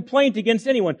has a complaint against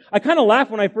anyone. I kind of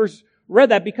laughed when I first read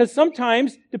that because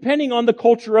sometimes, depending on the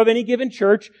culture of any given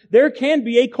church, there can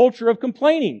be a culture of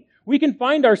complaining. We can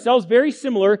find ourselves very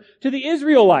similar to the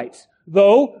Israelites.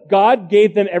 Though God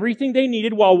gave them everything they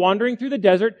needed while wandering through the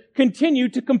desert,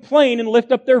 continued to complain and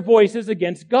lift up their voices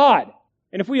against God.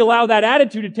 And if we allow that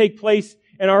attitude to take place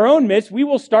in our own midst, we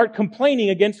will start complaining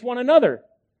against one another.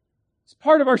 It's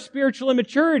part of our spiritual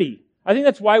immaturity. I think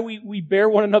that's why we bear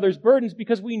one another's burdens,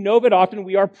 because we know that often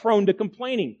we are prone to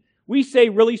complaining. We say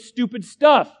really stupid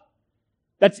stuff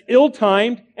that's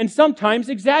ill-timed and sometimes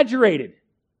exaggerated.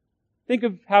 Think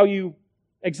of how you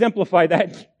exemplify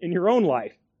that in your own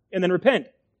life and then repent.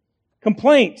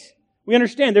 Complaint. We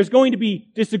understand there's going to be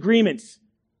disagreements.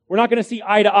 We're not going to see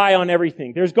eye to eye on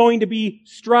everything. There's going to be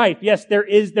strife. Yes,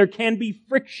 there can be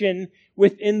friction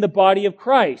within the body of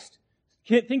Christ.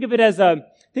 Think of it as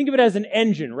an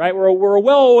engine, right? We're a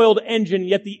well-oiled engine,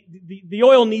 yet the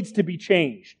oil needs to be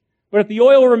changed. But if the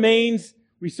oil remains,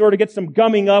 we sort of get some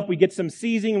gumming up, we get some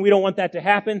seizing, and we don't want that to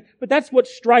happen. But that's what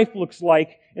strife looks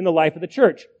like in the life of the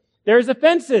church. There's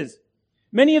offenses.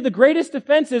 Many of the greatest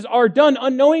offenses are done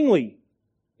unknowingly.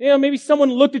 Maybe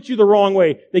someone looked at you the wrong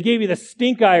way. They gave you the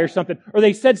stink eye or something, or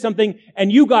they said something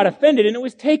and you got offended and it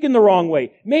was taken the wrong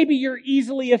way. Maybe you're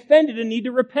easily offended and need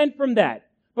to repent from that.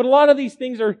 But a lot of these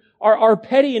things are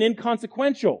petty and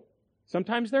inconsequential.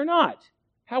 Sometimes they're not.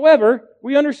 However,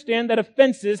 we understand that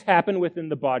offenses happen within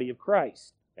the body of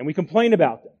Christ, and we complain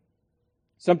about them.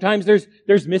 Sometimes there's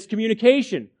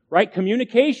miscommunication, right?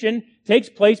 Communication takes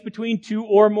place between two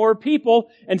or more people,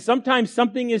 and sometimes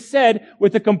something is said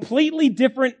with a completely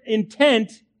different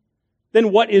intent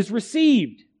than what is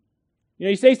received.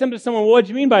 You say something to someone, well, what do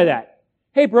you mean by that?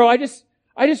 Hey, bro, I just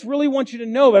really want you to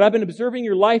know that I've been observing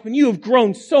your life and you have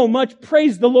grown so much.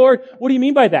 Praise the Lord. What do you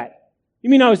mean by that? You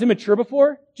mean I was immature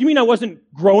before? Do you mean I wasn't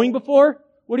growing before?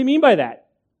 What do you mean by that?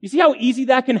 You see how easy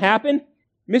that can happen?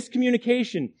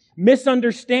 Miscommunication,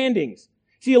 misunderstandings.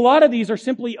 See, a lot of these are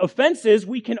simply offenses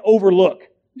we can overlook.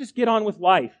 Just get on with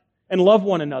life and love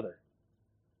one another.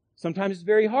 Sometimes it's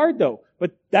very hard though,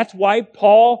 but that's why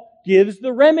Paul gives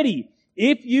the remedy.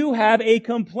 If you have a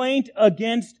complaint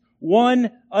against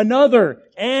one another,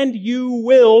 and you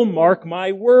will, mark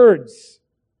my words,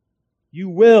 you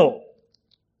will.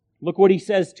 Look what he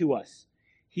says to us.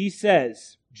 He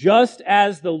says, just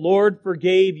as the Lord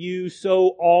forgave you, so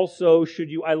also should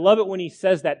you. I love it when he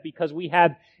says that because we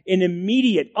have an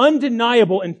immediate,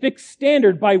 undeniable, and fixed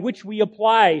standard by which we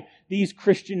apply these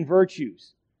Christian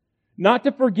virtues. Not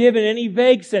to forgive in any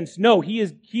vague sense. No, he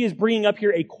is bringing up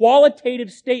here a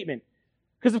qualitative statement.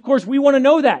 Because of course we want to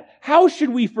know that. How should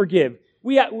we forgive?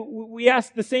 We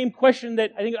asked the same question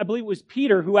that I believe it was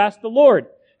Peter who asked the Lord.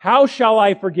 How shall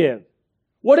I forgive?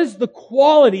 What is the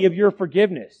quality of your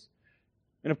forgiveness?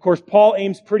 And of course, Paul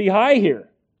aims pretty high here.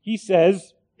 He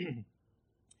says,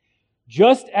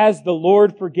 just as the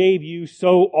Lord forgave you,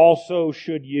 so also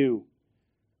should you.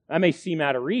 That may seem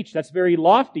out of reach. That's very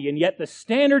lofty, and yet the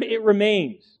standard, it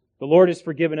remains. The Lord has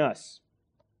forgiven us.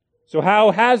 So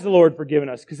how has the Lord forgiven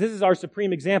us? Because this is our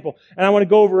supreme example. And I want to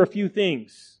go over a few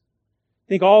things. I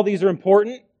think all these are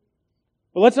important.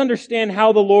 But let's understand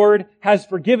how the Lord has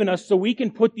forgiven us so we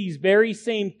can put these very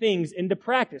same things into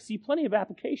practice. See, plenty of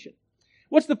application.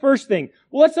 What's the first thing?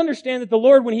 Well, let's understand that the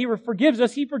Lord, when He forgives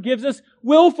us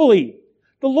willfully.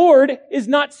 The Lord is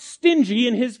not stingy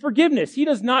in His forgiveness. He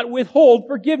does not withhold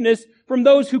forgiveness from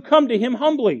those who come to Him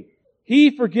humbly.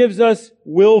 He forgives us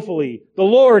willfully. The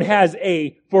Lord has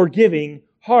a forgiving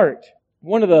heart.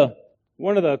 One of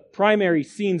the primary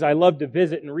scenes I love to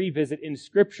visit and revisit in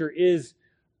Scripture is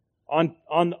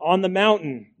on the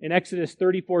mountain in Exodus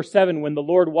 34:7 when the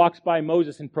Lord walks by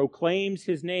Moses and proclaims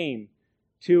His name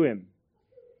to him.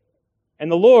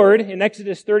 And the Lord, in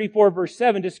Exodus 34 verse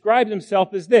 7, describes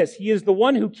Himself as this. He is the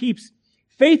one who keeps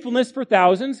faithfulness for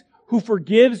thousands, who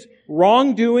forgives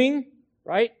wrongdoing,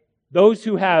 right? Those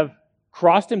who have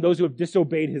crossed Him, those who have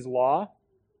disobeyed His law.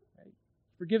 Right?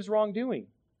 Forgives wrongdoing.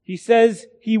 He says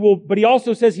but He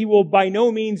also says He will by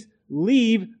no means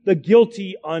leave the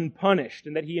guilty unpunished,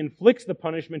 and that He inflicts the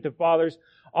punishment of fathers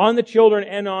on the children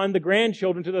and on the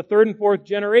grandchildren to the third and fourth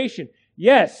generation.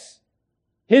 Yes,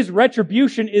 His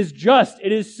retribution is just.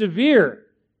 It is severe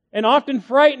and often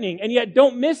frightening, and yet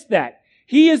don't miss that.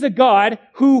 He is a God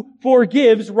who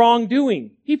forgives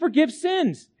wrongdoing. He forgives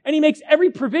sins, and He makes every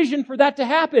provision for that to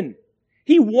happen.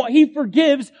 He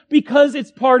forgives because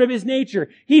it's part of His nature.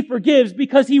 He forgives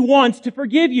because He wants to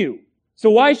forgive you. So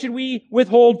why should we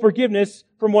withhold forgiveness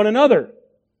from one another?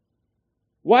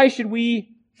 Why should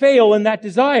we fail in that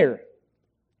desire?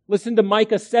 Listen to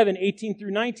Micah 7:18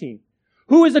 through 19.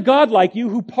 Who is a God like you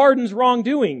who pardons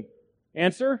wrongdoing?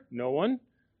 Answer, no one.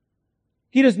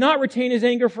 He does not retain His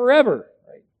anger forever.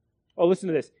 Right? Oh, listen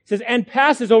to this. It says, and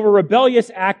passes over rebellious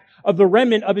act of the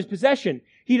remnant of His possession.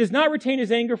 He does not retain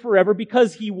His anger forever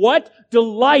because He what?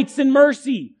 Delights in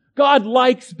mercy. God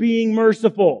likes being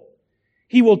merciful.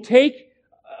 He will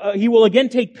again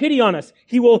take pity on us.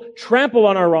 He will trample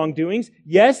on our wrongdoings.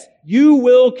 Yes, you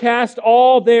will cast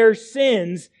all their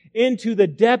sins into the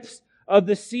depths of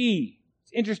the sea.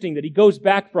 It's interesting that he goes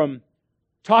back from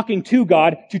talking to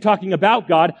God to talking about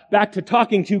God, back to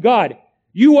talking to God.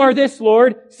 You are this,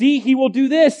 Lord. See, He will do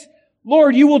this.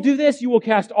 Lord, you will do this. You will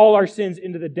cast all our sins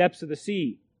into the depths of the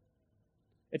sea.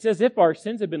 It's as if our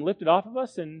sins have been lifted off of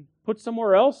us and put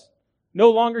somewhere else,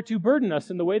 no longer to burden us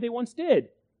in the way they once did.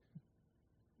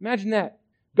 Imagine that.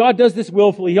 God does this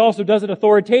willfully. He also does it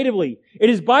authoritatively. It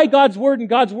is by God's Word and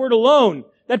God's Word alone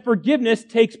that forgiveness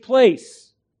takes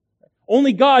place.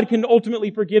 Only God can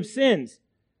ultimately forgive sins.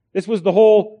 This was the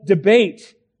whole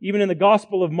debate, even in the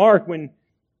Gospel of Mark, when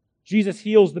Jesus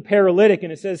heals the paralytic,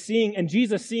 and it says,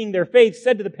 Jesus seeing their faith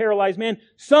said to the paralyzed man,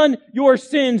 "Son, your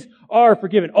sins are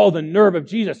forgiven." Oh, the nerve of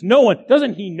Jesus.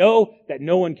 Doesn't he know that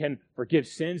no one can forgive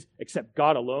sins except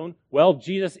God alone? Well,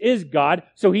 Jesus is God,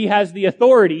 so he has the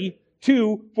authority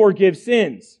to forgive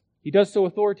sins. He does so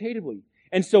authoritatively.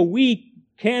 And so we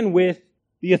can, with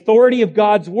the authority of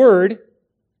God's word,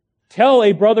 tell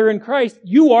a brother in Christ,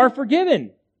 you are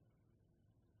forgiven.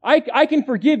 I can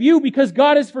forgive you because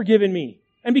God has forgiven me.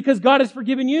 And because God has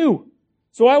forgiven you.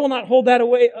 So I will not hold that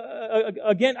away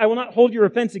again. I will not hold your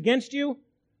offense against you.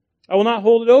 I will not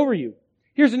hold it over you.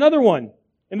 Here's another one.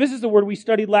 And this is the word we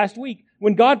studied last week.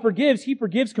 When God forgives, He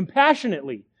forgives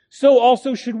compassionately. So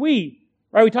also should we.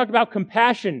 Right? We talked about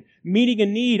compassion, meeting a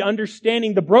need,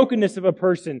 understanding the brokenness of a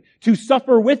person, to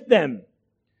suffer with them.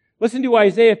 Listen to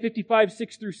Isaiah 55,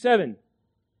 6 through 7.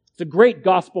 It's a great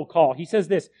gospel call. He says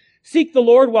this, "Seek the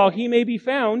Lord while He may be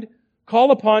found.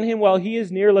 Call upon Him while He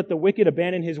is near. Let the wicked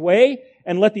abandon his way,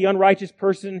 and let the unrighteous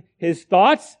person his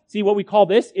thoughts." See, what we call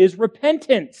this is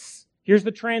repentance. Here's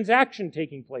the transaction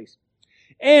taking place.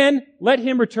 "And let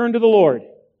him return to the Lord,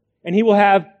 and He will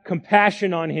have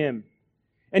compassion on him.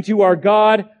 And to our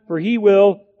God, for He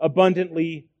will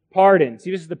abundantly pardon."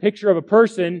 See, this is the picture of a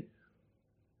person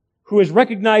who has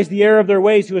recognized the error of their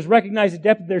ways, who has recognized the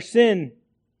depth of their sin,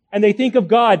 and they think of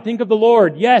God, think of the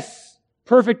Lord. Yes,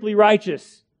 perfectly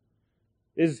righteous,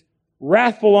 is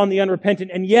wrathful on the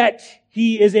unrepentant, and yet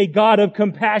He is a God of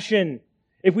compassion.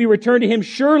 If we return to Him,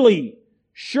 surely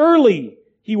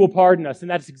He will pardon us. And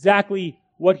that's exactly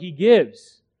what He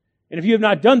gives. And if you have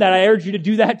not done that, I urge you to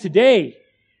do that today.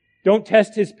 Don't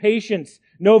test His patience.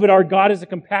 Know that our God is a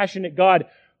compassionate God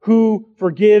who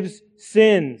forgives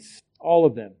sins, all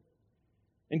of them.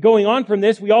 And going on from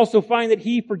this, we also find that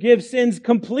He forgives sins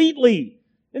completely.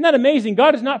 Isn't that amazing?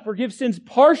 God does not forgive sins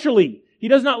partially. He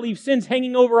does not leave sins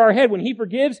hanging over our head. When He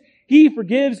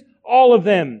forgives all of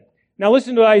them. Now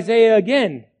listen to Isaiah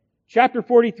again. Chapter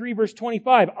 43, verse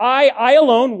 25. I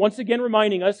alone, once again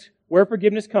reminding us where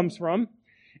forgiveness comes from,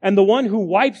 "and the one who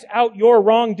wipes out your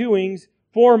wrongdoings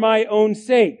for my own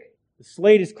sake." The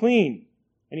slate is clean.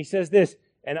 And He says this,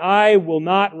 "And I will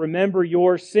not remember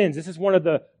your sins." This is one of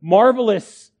the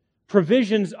marvelous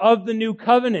provisions of the new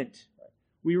covenant.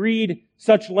 We read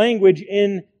such language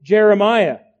in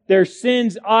Jeremiah. "Their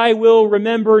sins I will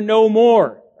remember no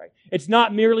more." Right? It's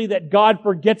not merely that God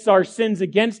forgets our sins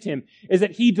against Him, is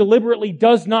that He deliberately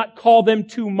does not call them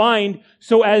to mind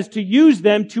so as to use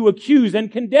them to accuse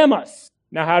and condemn us.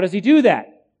 Now, how does He do that?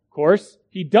 Of course,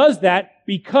 He does that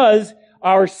because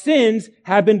our sins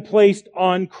have been placed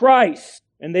on Christ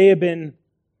and they have been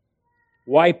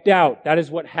wiped out. That is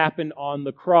what happened on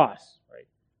the cross. Right?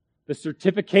 The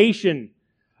certification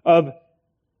of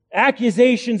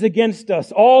accusations against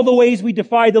us, all the ways we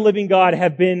defy the living God,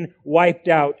 have been wiped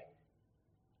out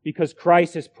because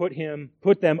Christ has put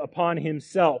them upon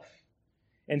Himself.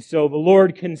 And so the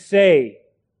Lord can say,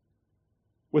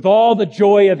 with all the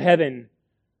joy of heaven,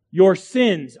 "Your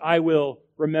sins I will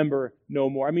remember no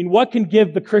more." I mean, what can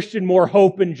give the Christian more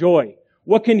hope and joy?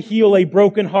 What can heal a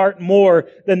broken heart more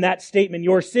than that statement,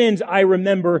 "Your sins I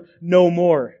remember no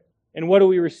more"? And what do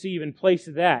we receive in place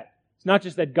of that? It's not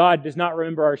just that God does not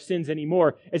remember our sins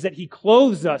anymore, it's that He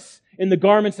clothes us in the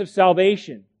garments of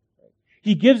salvation.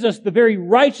 He gives us the very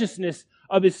righteousness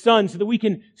of His Son so that we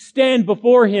can stand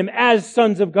before Him as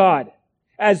sons of God,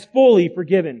 as fully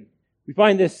forgiven. We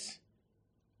find this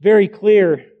very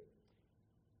clear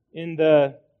in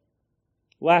the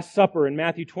Last Supper in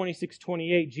Matthew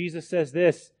 26:28. Jesus says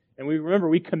this, and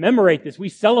we commemorate this, we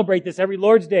celebrate this every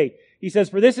Lord's Day. He says,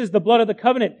 "For this is the blood of the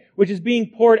covenant, which is being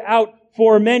poured out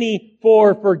for many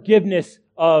for forgiveness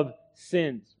of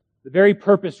sins." The very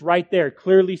purpose right there,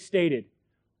 clearly stated.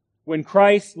 When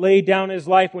Christ laid down His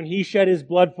life, when He shed His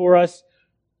blood for us,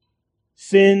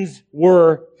 sins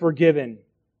were forgiven.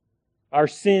 Our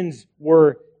sins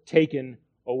were taken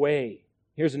away.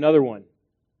 Here's another one.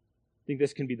 I think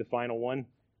this can be the final one.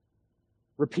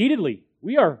 Repeatedly,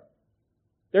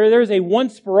 there's a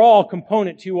once for all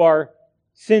component to our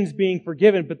sins being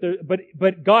forgiven,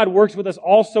 but God works with us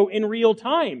also in real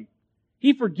time.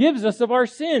 He forgives us of our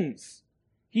sins.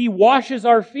 He washes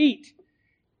our feet.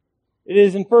 It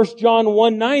is in 1 John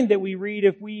 1:9 that we read,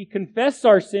 "If we confess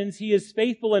our sins, He is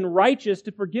faithful and righteous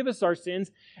to forgive us our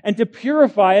sins and to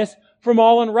purify us from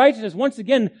all unrighteousness." Once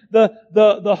again,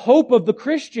 the hope of the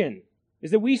Christian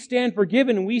is that we stand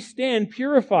forgiven and we stand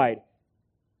purified.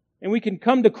 And we can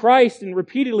come to Christ and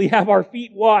repeatedly have our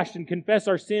feet washed and confess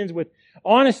our sins with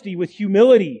honesty, with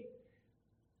humility,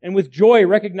 and with joy,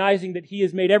 recognizing that He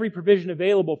has made every provision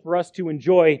available for us to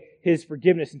enjoy His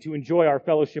forgiveness and to enjoy our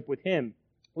fellowship with Him.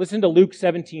 Listen to Luke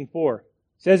 17:4.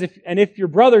 says, if your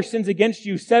brother sins against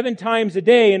you 7 times a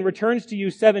day and returns to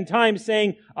you 7 times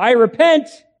saying, I repent,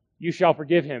 you shall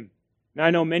forgive him. Now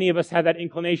I know many of us have that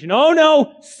inclination. Oh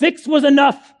no, 6 was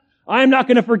enough. I'm not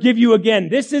going to forgive you again.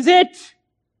 This is it.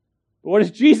 But what does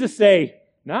Jesus say?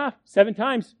 7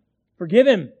 times. Forgive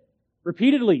him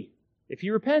repeatedly if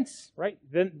he repents, right?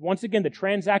 Then once again, the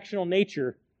transactional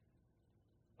nature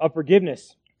of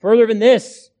forgiveness. Further than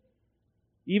this,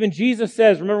 even Jesus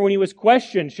says, remember when he was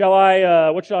questioned,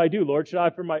 what shall I do, Lord?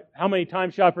 How many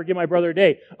times shall I forgive my brother a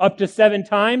day? Up to 7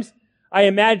 times? I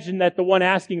imagine that the one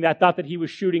asking that thought that he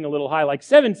was shooting a little high. Like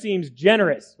 7 seems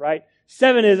generous, right?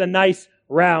 7 is a nice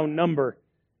round number.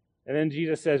 And then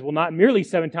Jesus says, well, not merely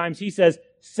 7 times. He says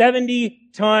 70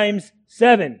 times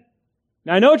 7.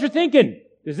 Now I know what you're thinking.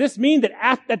 Does this mean that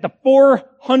at the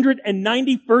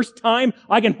 491st time,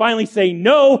 I can finally say,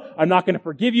 no, I'm not going to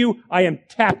forgive you. I am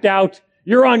tapped out.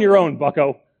 You're on your own, bucko.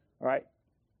 All right.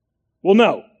 Well,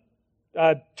 no.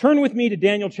 Turn with me to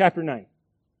Daniel chapter 9.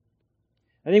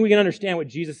 I think we can understand what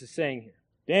Jesus is saying here.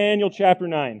 Daniel chapter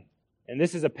 9. And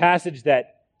this is a passage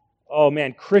that,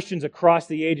 Christians across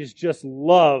the ages just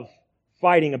love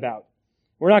fighting about.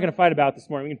 We're not going to fight about it this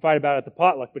morning. We can fight about it at the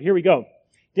potluck, but here we go.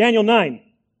 Daniel 9.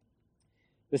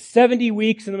 The 70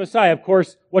 weeks in the Messiah. Of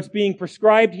course, what's being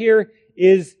prescribed here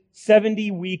is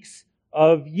 70 weeks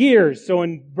of years. So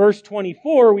in verse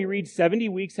 24, we read, 70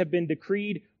 weeks have been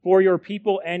decreed for your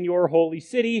people and your holy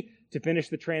city to finish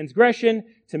the transgression,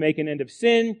 to make an end of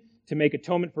sin, to make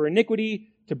atonement for iniquity,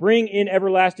 to bring in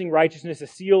everlasting righteousness, to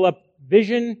seal up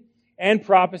vision and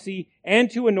prophecy, and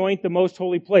to anoint the most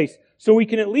holy place. So we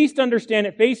can at least understand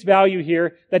at face value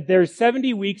here that there's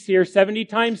 70 weeks here, 70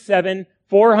 times 7,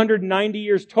 490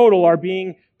 years total are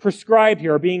being prescribed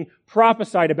here, are being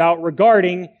prophesied about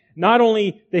regarding not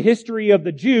only the history of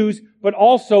the Jews, but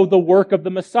also the work of the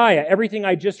Messiah. Everything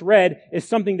I just read is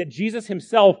something that Jesus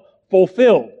himself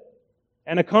fulfilled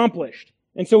and accomplished.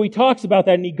 And so he talks about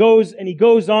that, and he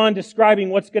goes on describing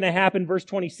what's going to happen. Verse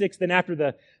 26, then after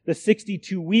the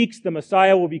 62 weeks, the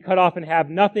Messiah will be cut off and have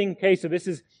nothing. Okay, so this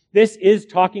is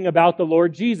talking about the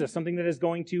Lord Jesus, something that is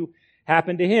going to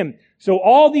happen to him. So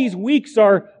all these weeks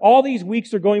are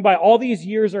going by, all these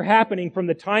years are happening from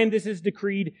the time this is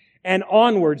decreed and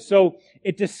onward. So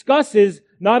it discusses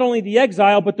not only the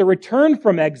exile, but the return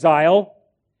from exile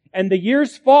and the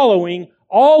years following,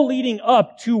 all leading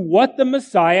up to what the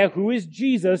Messiah, who is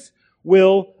Jesus,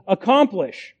 will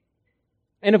accomplish.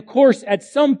 And of course, at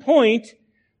some point,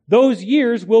 those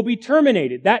years will be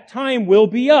terminated. That time will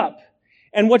be up.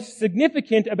 And what's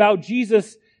significant about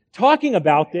Jesus talking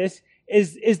about this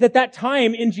is that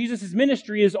time in Jesus'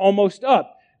 ministry is almost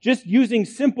up. Just using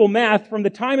simple math, from the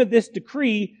time of this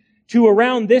decree to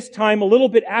around this time, a little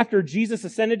bit after Jesus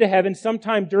ascended to heaven,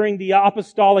 sometime during the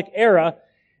apostolic era,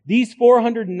 these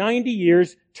 490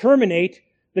 years terminate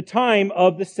the time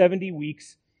of the 70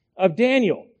 weeks of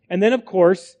Daniel. And then, of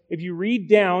course, if you read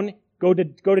down, go to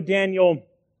Daniel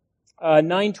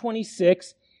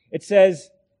 9:26, it says,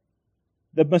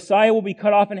 the Messiah will be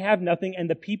cut off and have nothing, and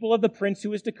the people of the prince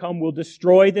who is to come will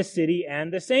destroy the city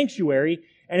and the sanctuary,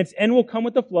 and its end will come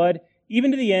with the flood.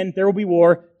 Even to the end, there will be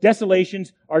war.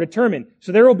 Desolations are determined.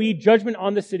 So there will be judgment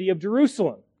on the city of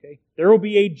Jerusalem. Okay? There will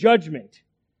be a judgment.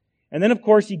 And then, of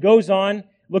course, he goes on.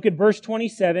 Look at verse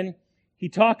 27. He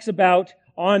talks about,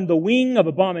 on the wing of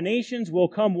abominations will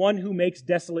come one who makes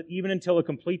desolate even until a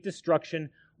complete destruction.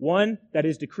 One that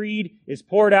is decreed is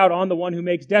poured out on the one who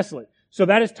makes desolate. So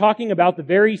that is talking about the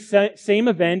very same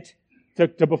event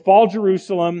to befall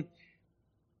Jerusalem,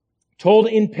 told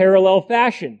in parallel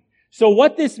fashion. So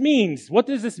what does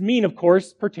this mean, of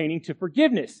course, pertaining to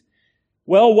forgiveness?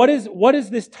 Well, what is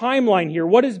this timeline here?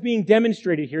 What is being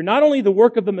demonstrated here? Not only the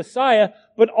work of the Messiah,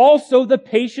 but also the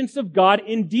patience of God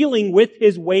in dealing with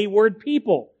his wayward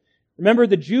people. Remember,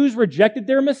 the Jews rejected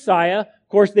their Messiah. Of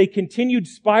course, they continued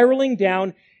spiraling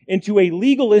down into a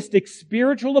legalistic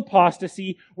spiritual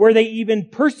apostasy where they even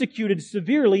persecuted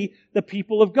severely the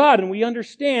people of God. And we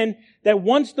understand that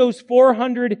once those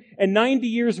 490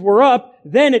 years were up,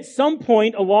 then at some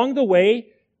point along the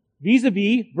way,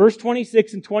 vis-a-vis verse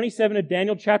 26 and 27 of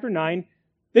Daniel chapter 9,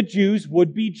 the Jews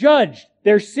would be judged.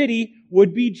 Their city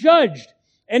would be judged.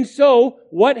 And so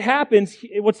what's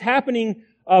happening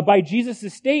by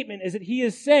Jesus' statement is that he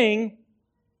is saying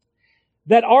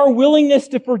that our willingness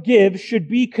to forgive should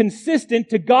be consistent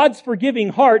to God's forgiving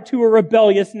heart to a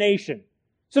rebellious nation.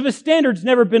 So the standard's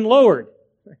never been lowered.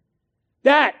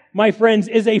 That, my friends,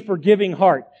 is a forgiving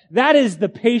heart. That is the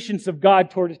patience of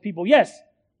God toward his people. Yes,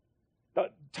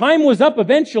 time was up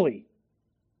eventually.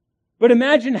 But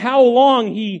imagine how long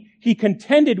he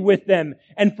contended with them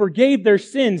and forgave their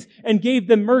sins and gave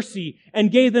them mercy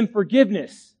and gave them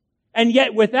forgiveness. And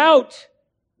yet without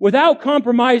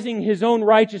compromising his own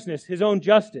righteousness, his own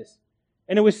justice.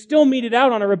 And it was still meted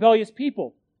out on a rebellious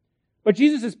people. But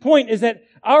Jesus' point is that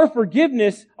our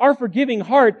forgiveness, our forgiving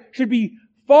heart should be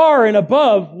far and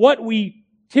above what we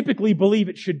typically believe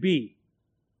it should be.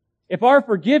 If our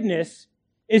forgiveness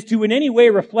is to in any way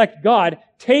reflect God,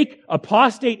 take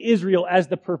apostate Israel as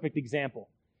the perfect example.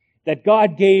 That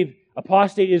God gave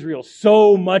apostate Israel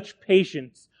so much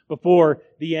patience before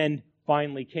the end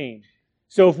finally came.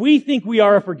 So if we think we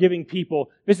are a forgiving people,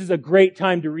 this is a great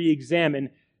time to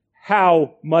re-examine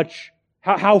how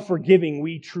forgiving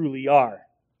we truly are.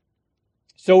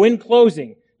 So in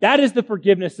closing, that is the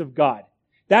forgiveness of God.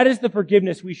 That is the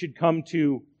forgiveness we should come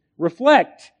to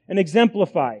reflect and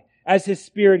exemplify as His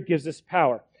Spirit gives us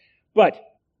power. But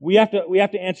we have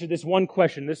to answer this one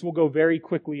question. This will go very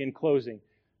quickly in closing.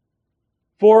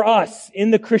 For us, in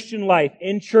the Christian life,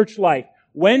 in church life,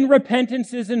 when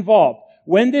repentance is involved,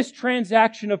 when this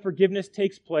transaction of forgiveness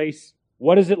takes place,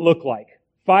 what does it look like?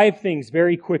 5 things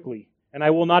very quickly. And I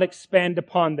will not expand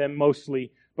upon them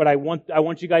mostly, but I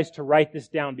want you guys to write this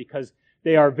down because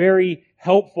they are very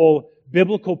helpful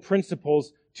biblical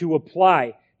principles to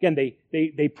apply. Again,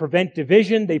 they prevent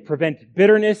division, they prevent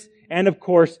bitterness, and of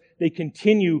course, they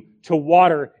continue to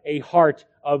water a heart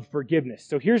of forgiveness.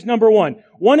 So here's number 1.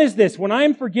 One is this: when I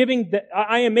am forgiving,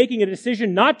 I am making a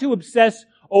decision not to obsess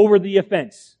over the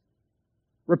offense.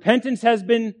 Repentance has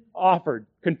been offered.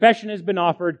 Confession has been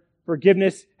offered.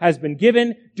 Forgiveness has been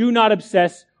given. Do not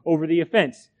obsess over the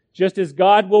offense. Just as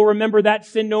God will remember that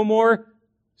sin no more,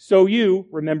 so you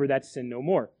remember that sin no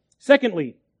more.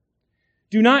 Secondly,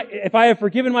 if I have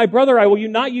forgiven my brother, I will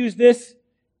not use this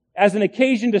as an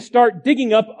occasion to start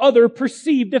digging up other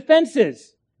perceived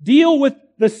offenses. Deal with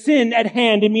the sin at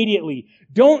hand immediately.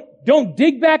 Don't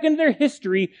dig back into their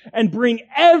history and bring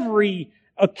every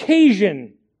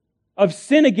occasion of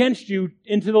sin against you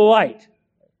into the light.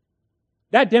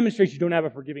 That demonstrates you don't have a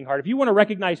forgiving heart. If you want to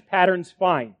recognize patterns,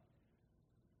 fine,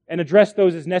 and address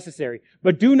those as necessary.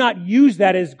 But do not use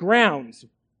that as grounds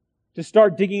to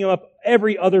start digging up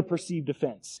every other perceived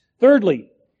offense. Thirdly,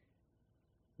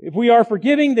 if we are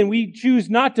forgiving, then we choose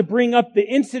not to bring up the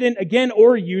incident again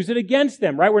or use it against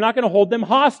them, right? We're not going to hold them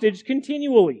hostage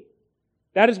continually.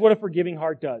 That is what a forgiving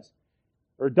heart does,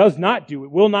 or does not do.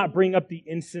 It will not bring up the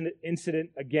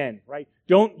incident again, right?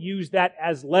 Don't use that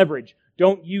as leverage.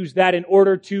 Don't use that in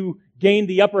order to gain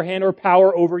the upper hand or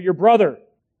power over your brother.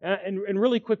 And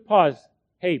really quick pause.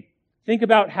 Hey, think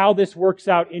about how this works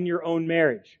out in your own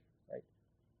marriage. Right?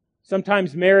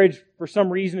 Sometimes marriage, for some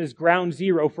reason, is ground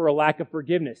zero for a lack of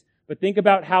forgiveness. But think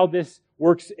about how this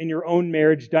works in your own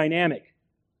marriage dynamic.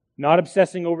 Not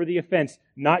obsessing over the offense,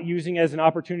 not using it as an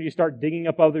opportunity to start digging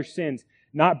up other sins,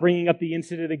 not bringing up the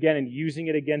incident again and using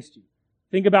it against you.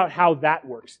 Think about how that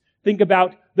works. Think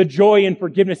about the joy and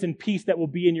forgiveness and peace that will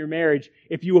be in your marriage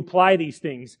if you apply these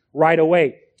things right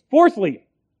away. Fourthly,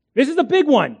 this is a big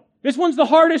one. This one's the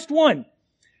hardest one.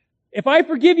 If I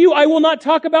forgive you, I will not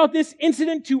talk about this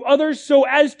incident to others so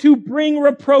as to bring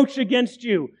reproach against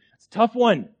you. It's a tough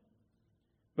one.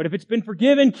 But if it's been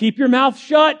forgiven, keep your mouth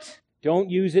shut. Don't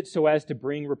use it so as to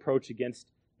bring reproach against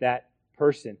that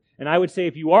person. And I would say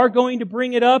if you are going to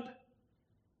bring it up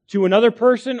to another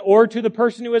person or to the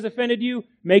person who has offended you,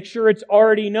 make sure it's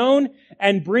already known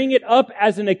and bring it up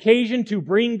as an occasion to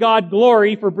bring God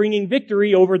glory for bringing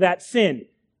victory over that sin.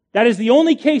 That is the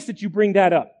only case that you bring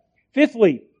that up.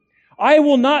 Fifthly,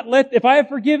 if I have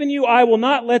forgiven you, I will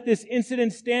not let this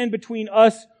incident stand between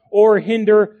us or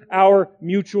hinder our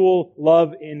mutual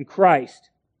love in Christ.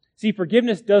 See,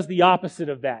 forgiveness does the opposite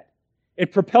of that.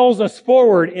 It propels us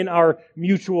forward in our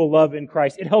mutual love in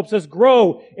Christ. It helps us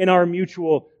grow in our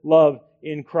mutual love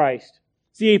in Christ.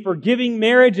 See, a forgiving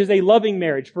marriage is a loving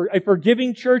marriage. A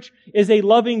forgiving church is a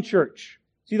loving church.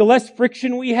 See, the less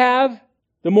friction we have,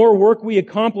 the more work we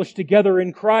accomplish together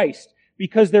in Christ,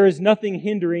 because there is nothing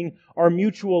hindering our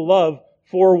mutual love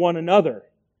for one another.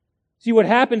 See, what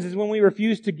happens is when we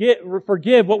refuse to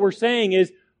forgive, what we're saying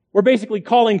is we're basically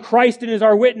calling Christ in as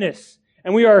our witness,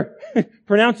 and we are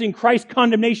pronouncing Christ's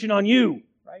condemnation on you,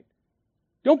 right?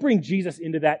 Don't bring Jesus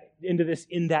into this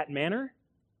in that manner,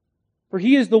 for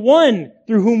He is the one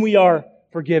through whom we are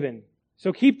forgiven.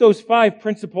 So keep those 5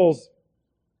 principles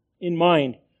in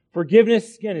mind.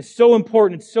 Forgiveness, again, is so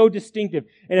important. It's so distinctive.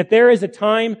 And if there is a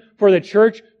time for the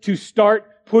church to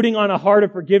start putting on a heart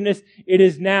of forgiveness, it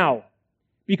is now.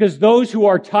 Because those who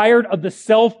are tired of the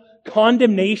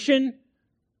self-condemnation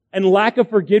and lack of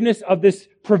forgiveness of this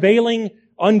prevailing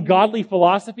ungodly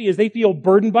philosophy, as they feel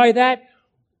burdened by that,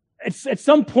 at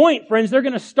some point, friends, they're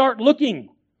going to start looking.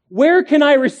 Where can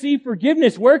I receive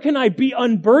forgiveness? Where can I be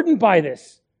unburdened by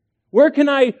this? Where can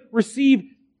I receive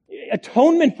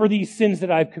atonement for these sins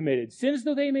that I've committed? Sins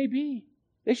though they may be.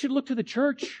 They should look to the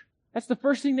church. That's the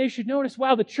first thing they should notice.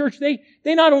 Wow, the church, they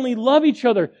not only love each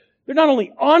other, they're not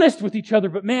only honest with each other,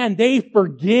 but man, they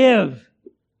forgive.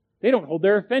 They don't hold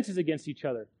their offenses against each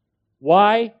other.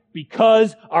 Why?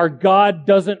 Because our God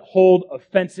doesn't hold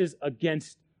offenses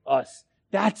against us.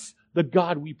 That's the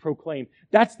God we proclaim.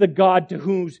 That's the God to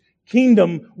whose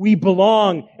kingdom we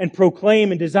belong and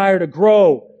proclaim and desire to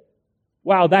grow.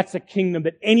 Wow, that's a kingdom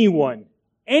that anyone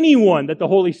that the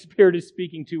Holy Spirit is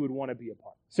speaking to would want to be a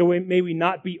part of. So may we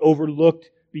not be overlooked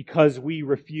because we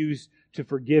refuse to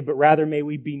forgive, but rather may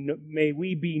we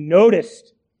be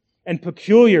noticed and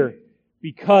peculiar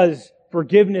because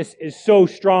forgiveness is so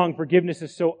strong, forgiveness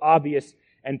is so obvious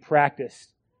and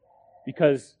practiced.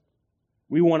 Because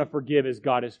we want to forgive as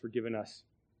God has forgiven us.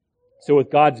 So with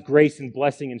God's grace and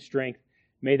blessing and strength,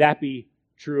 may that be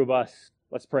true of us.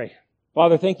 Let's pray.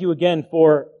 Father, thank you again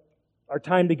for our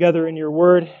time together in your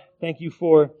word. Thank you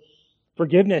for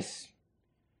forgiveness.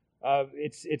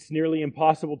 It's nearly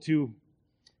impossible to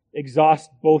exhaust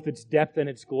both its depth and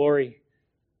its glory.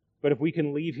 But if we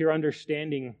can leave here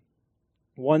understanding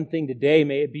one thing today,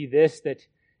 may it be this, that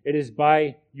it is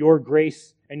by your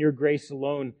grace and your grace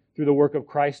alone, through the work of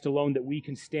Christ alone, that we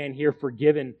can stand here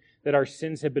forgiven, that our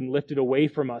sins have been lifted away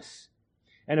from us.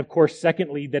 And of course,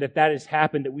 secondly, that if that has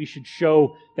happened, that we should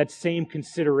show that same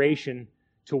consideration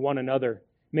to one another.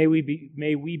 May we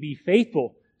be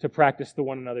faithful to practice the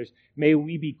one another's. May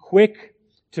we be quick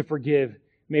to forgive.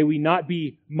 May we not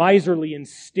be miserly and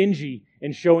stingy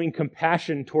in showing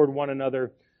compassion toward one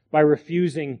another by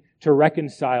refusing to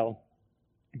reconcile,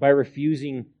 by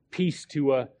refusing peace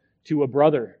to a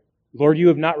brother. Lord, you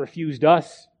have not refused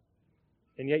us,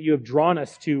 and yet you have drawn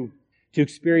us to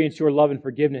experience your love and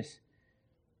forgiveness.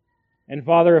 And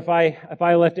Father, if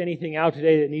I left anything out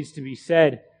today that needs to be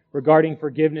said regarding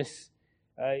forgiveness,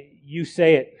 you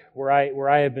say it where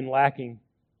I have been lacking.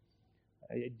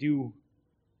 I do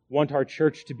want our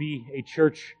church to be a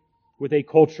church with a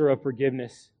culture of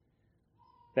forgiveness.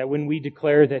 That when we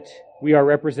declare that we are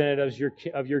representatives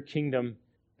of your kingdom,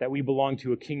 that we belong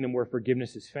to a kingdom where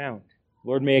forgiveness is found.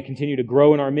 Lord, may it continue to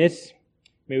grow in our midst.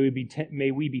 May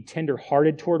we be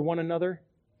tender-hearted toward one another,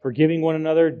 forgiving one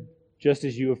another just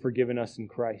as you have forgiven us in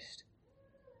Christ.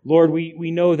 Lord, we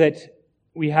know that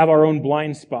we have our own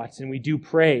blind spots, and we do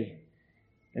pray.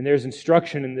 And there's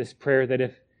instruction in this prayer that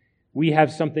if we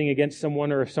have something against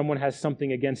someone, or if someone has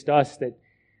something against us, that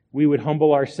we would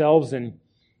humble ourselves and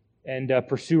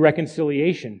pursue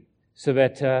reconciliation, so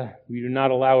that we do not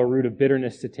allow a root of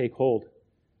bitterness to take hold,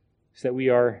 so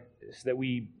that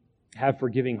we have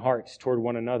forgiving hearts toward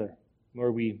one another.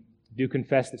 Lord, we do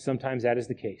confess that sometimes that is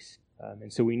the case.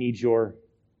 And so we need your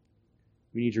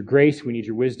grace, we need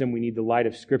your wisdom, we need the light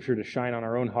of Scripture to shine on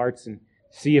our own hearts and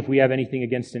see if we have anything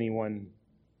against anyone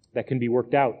that can be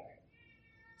worked out,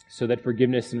 so that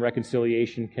forgiveness and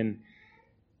reconciliation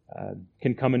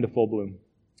can come into full bloom.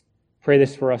 Pray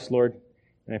this for us, Lord,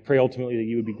 and I pray ultimately that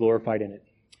you would be glorified in it.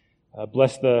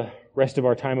 Bless the rest of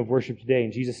our time of worship today.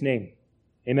 In Jesus' name,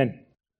 amen.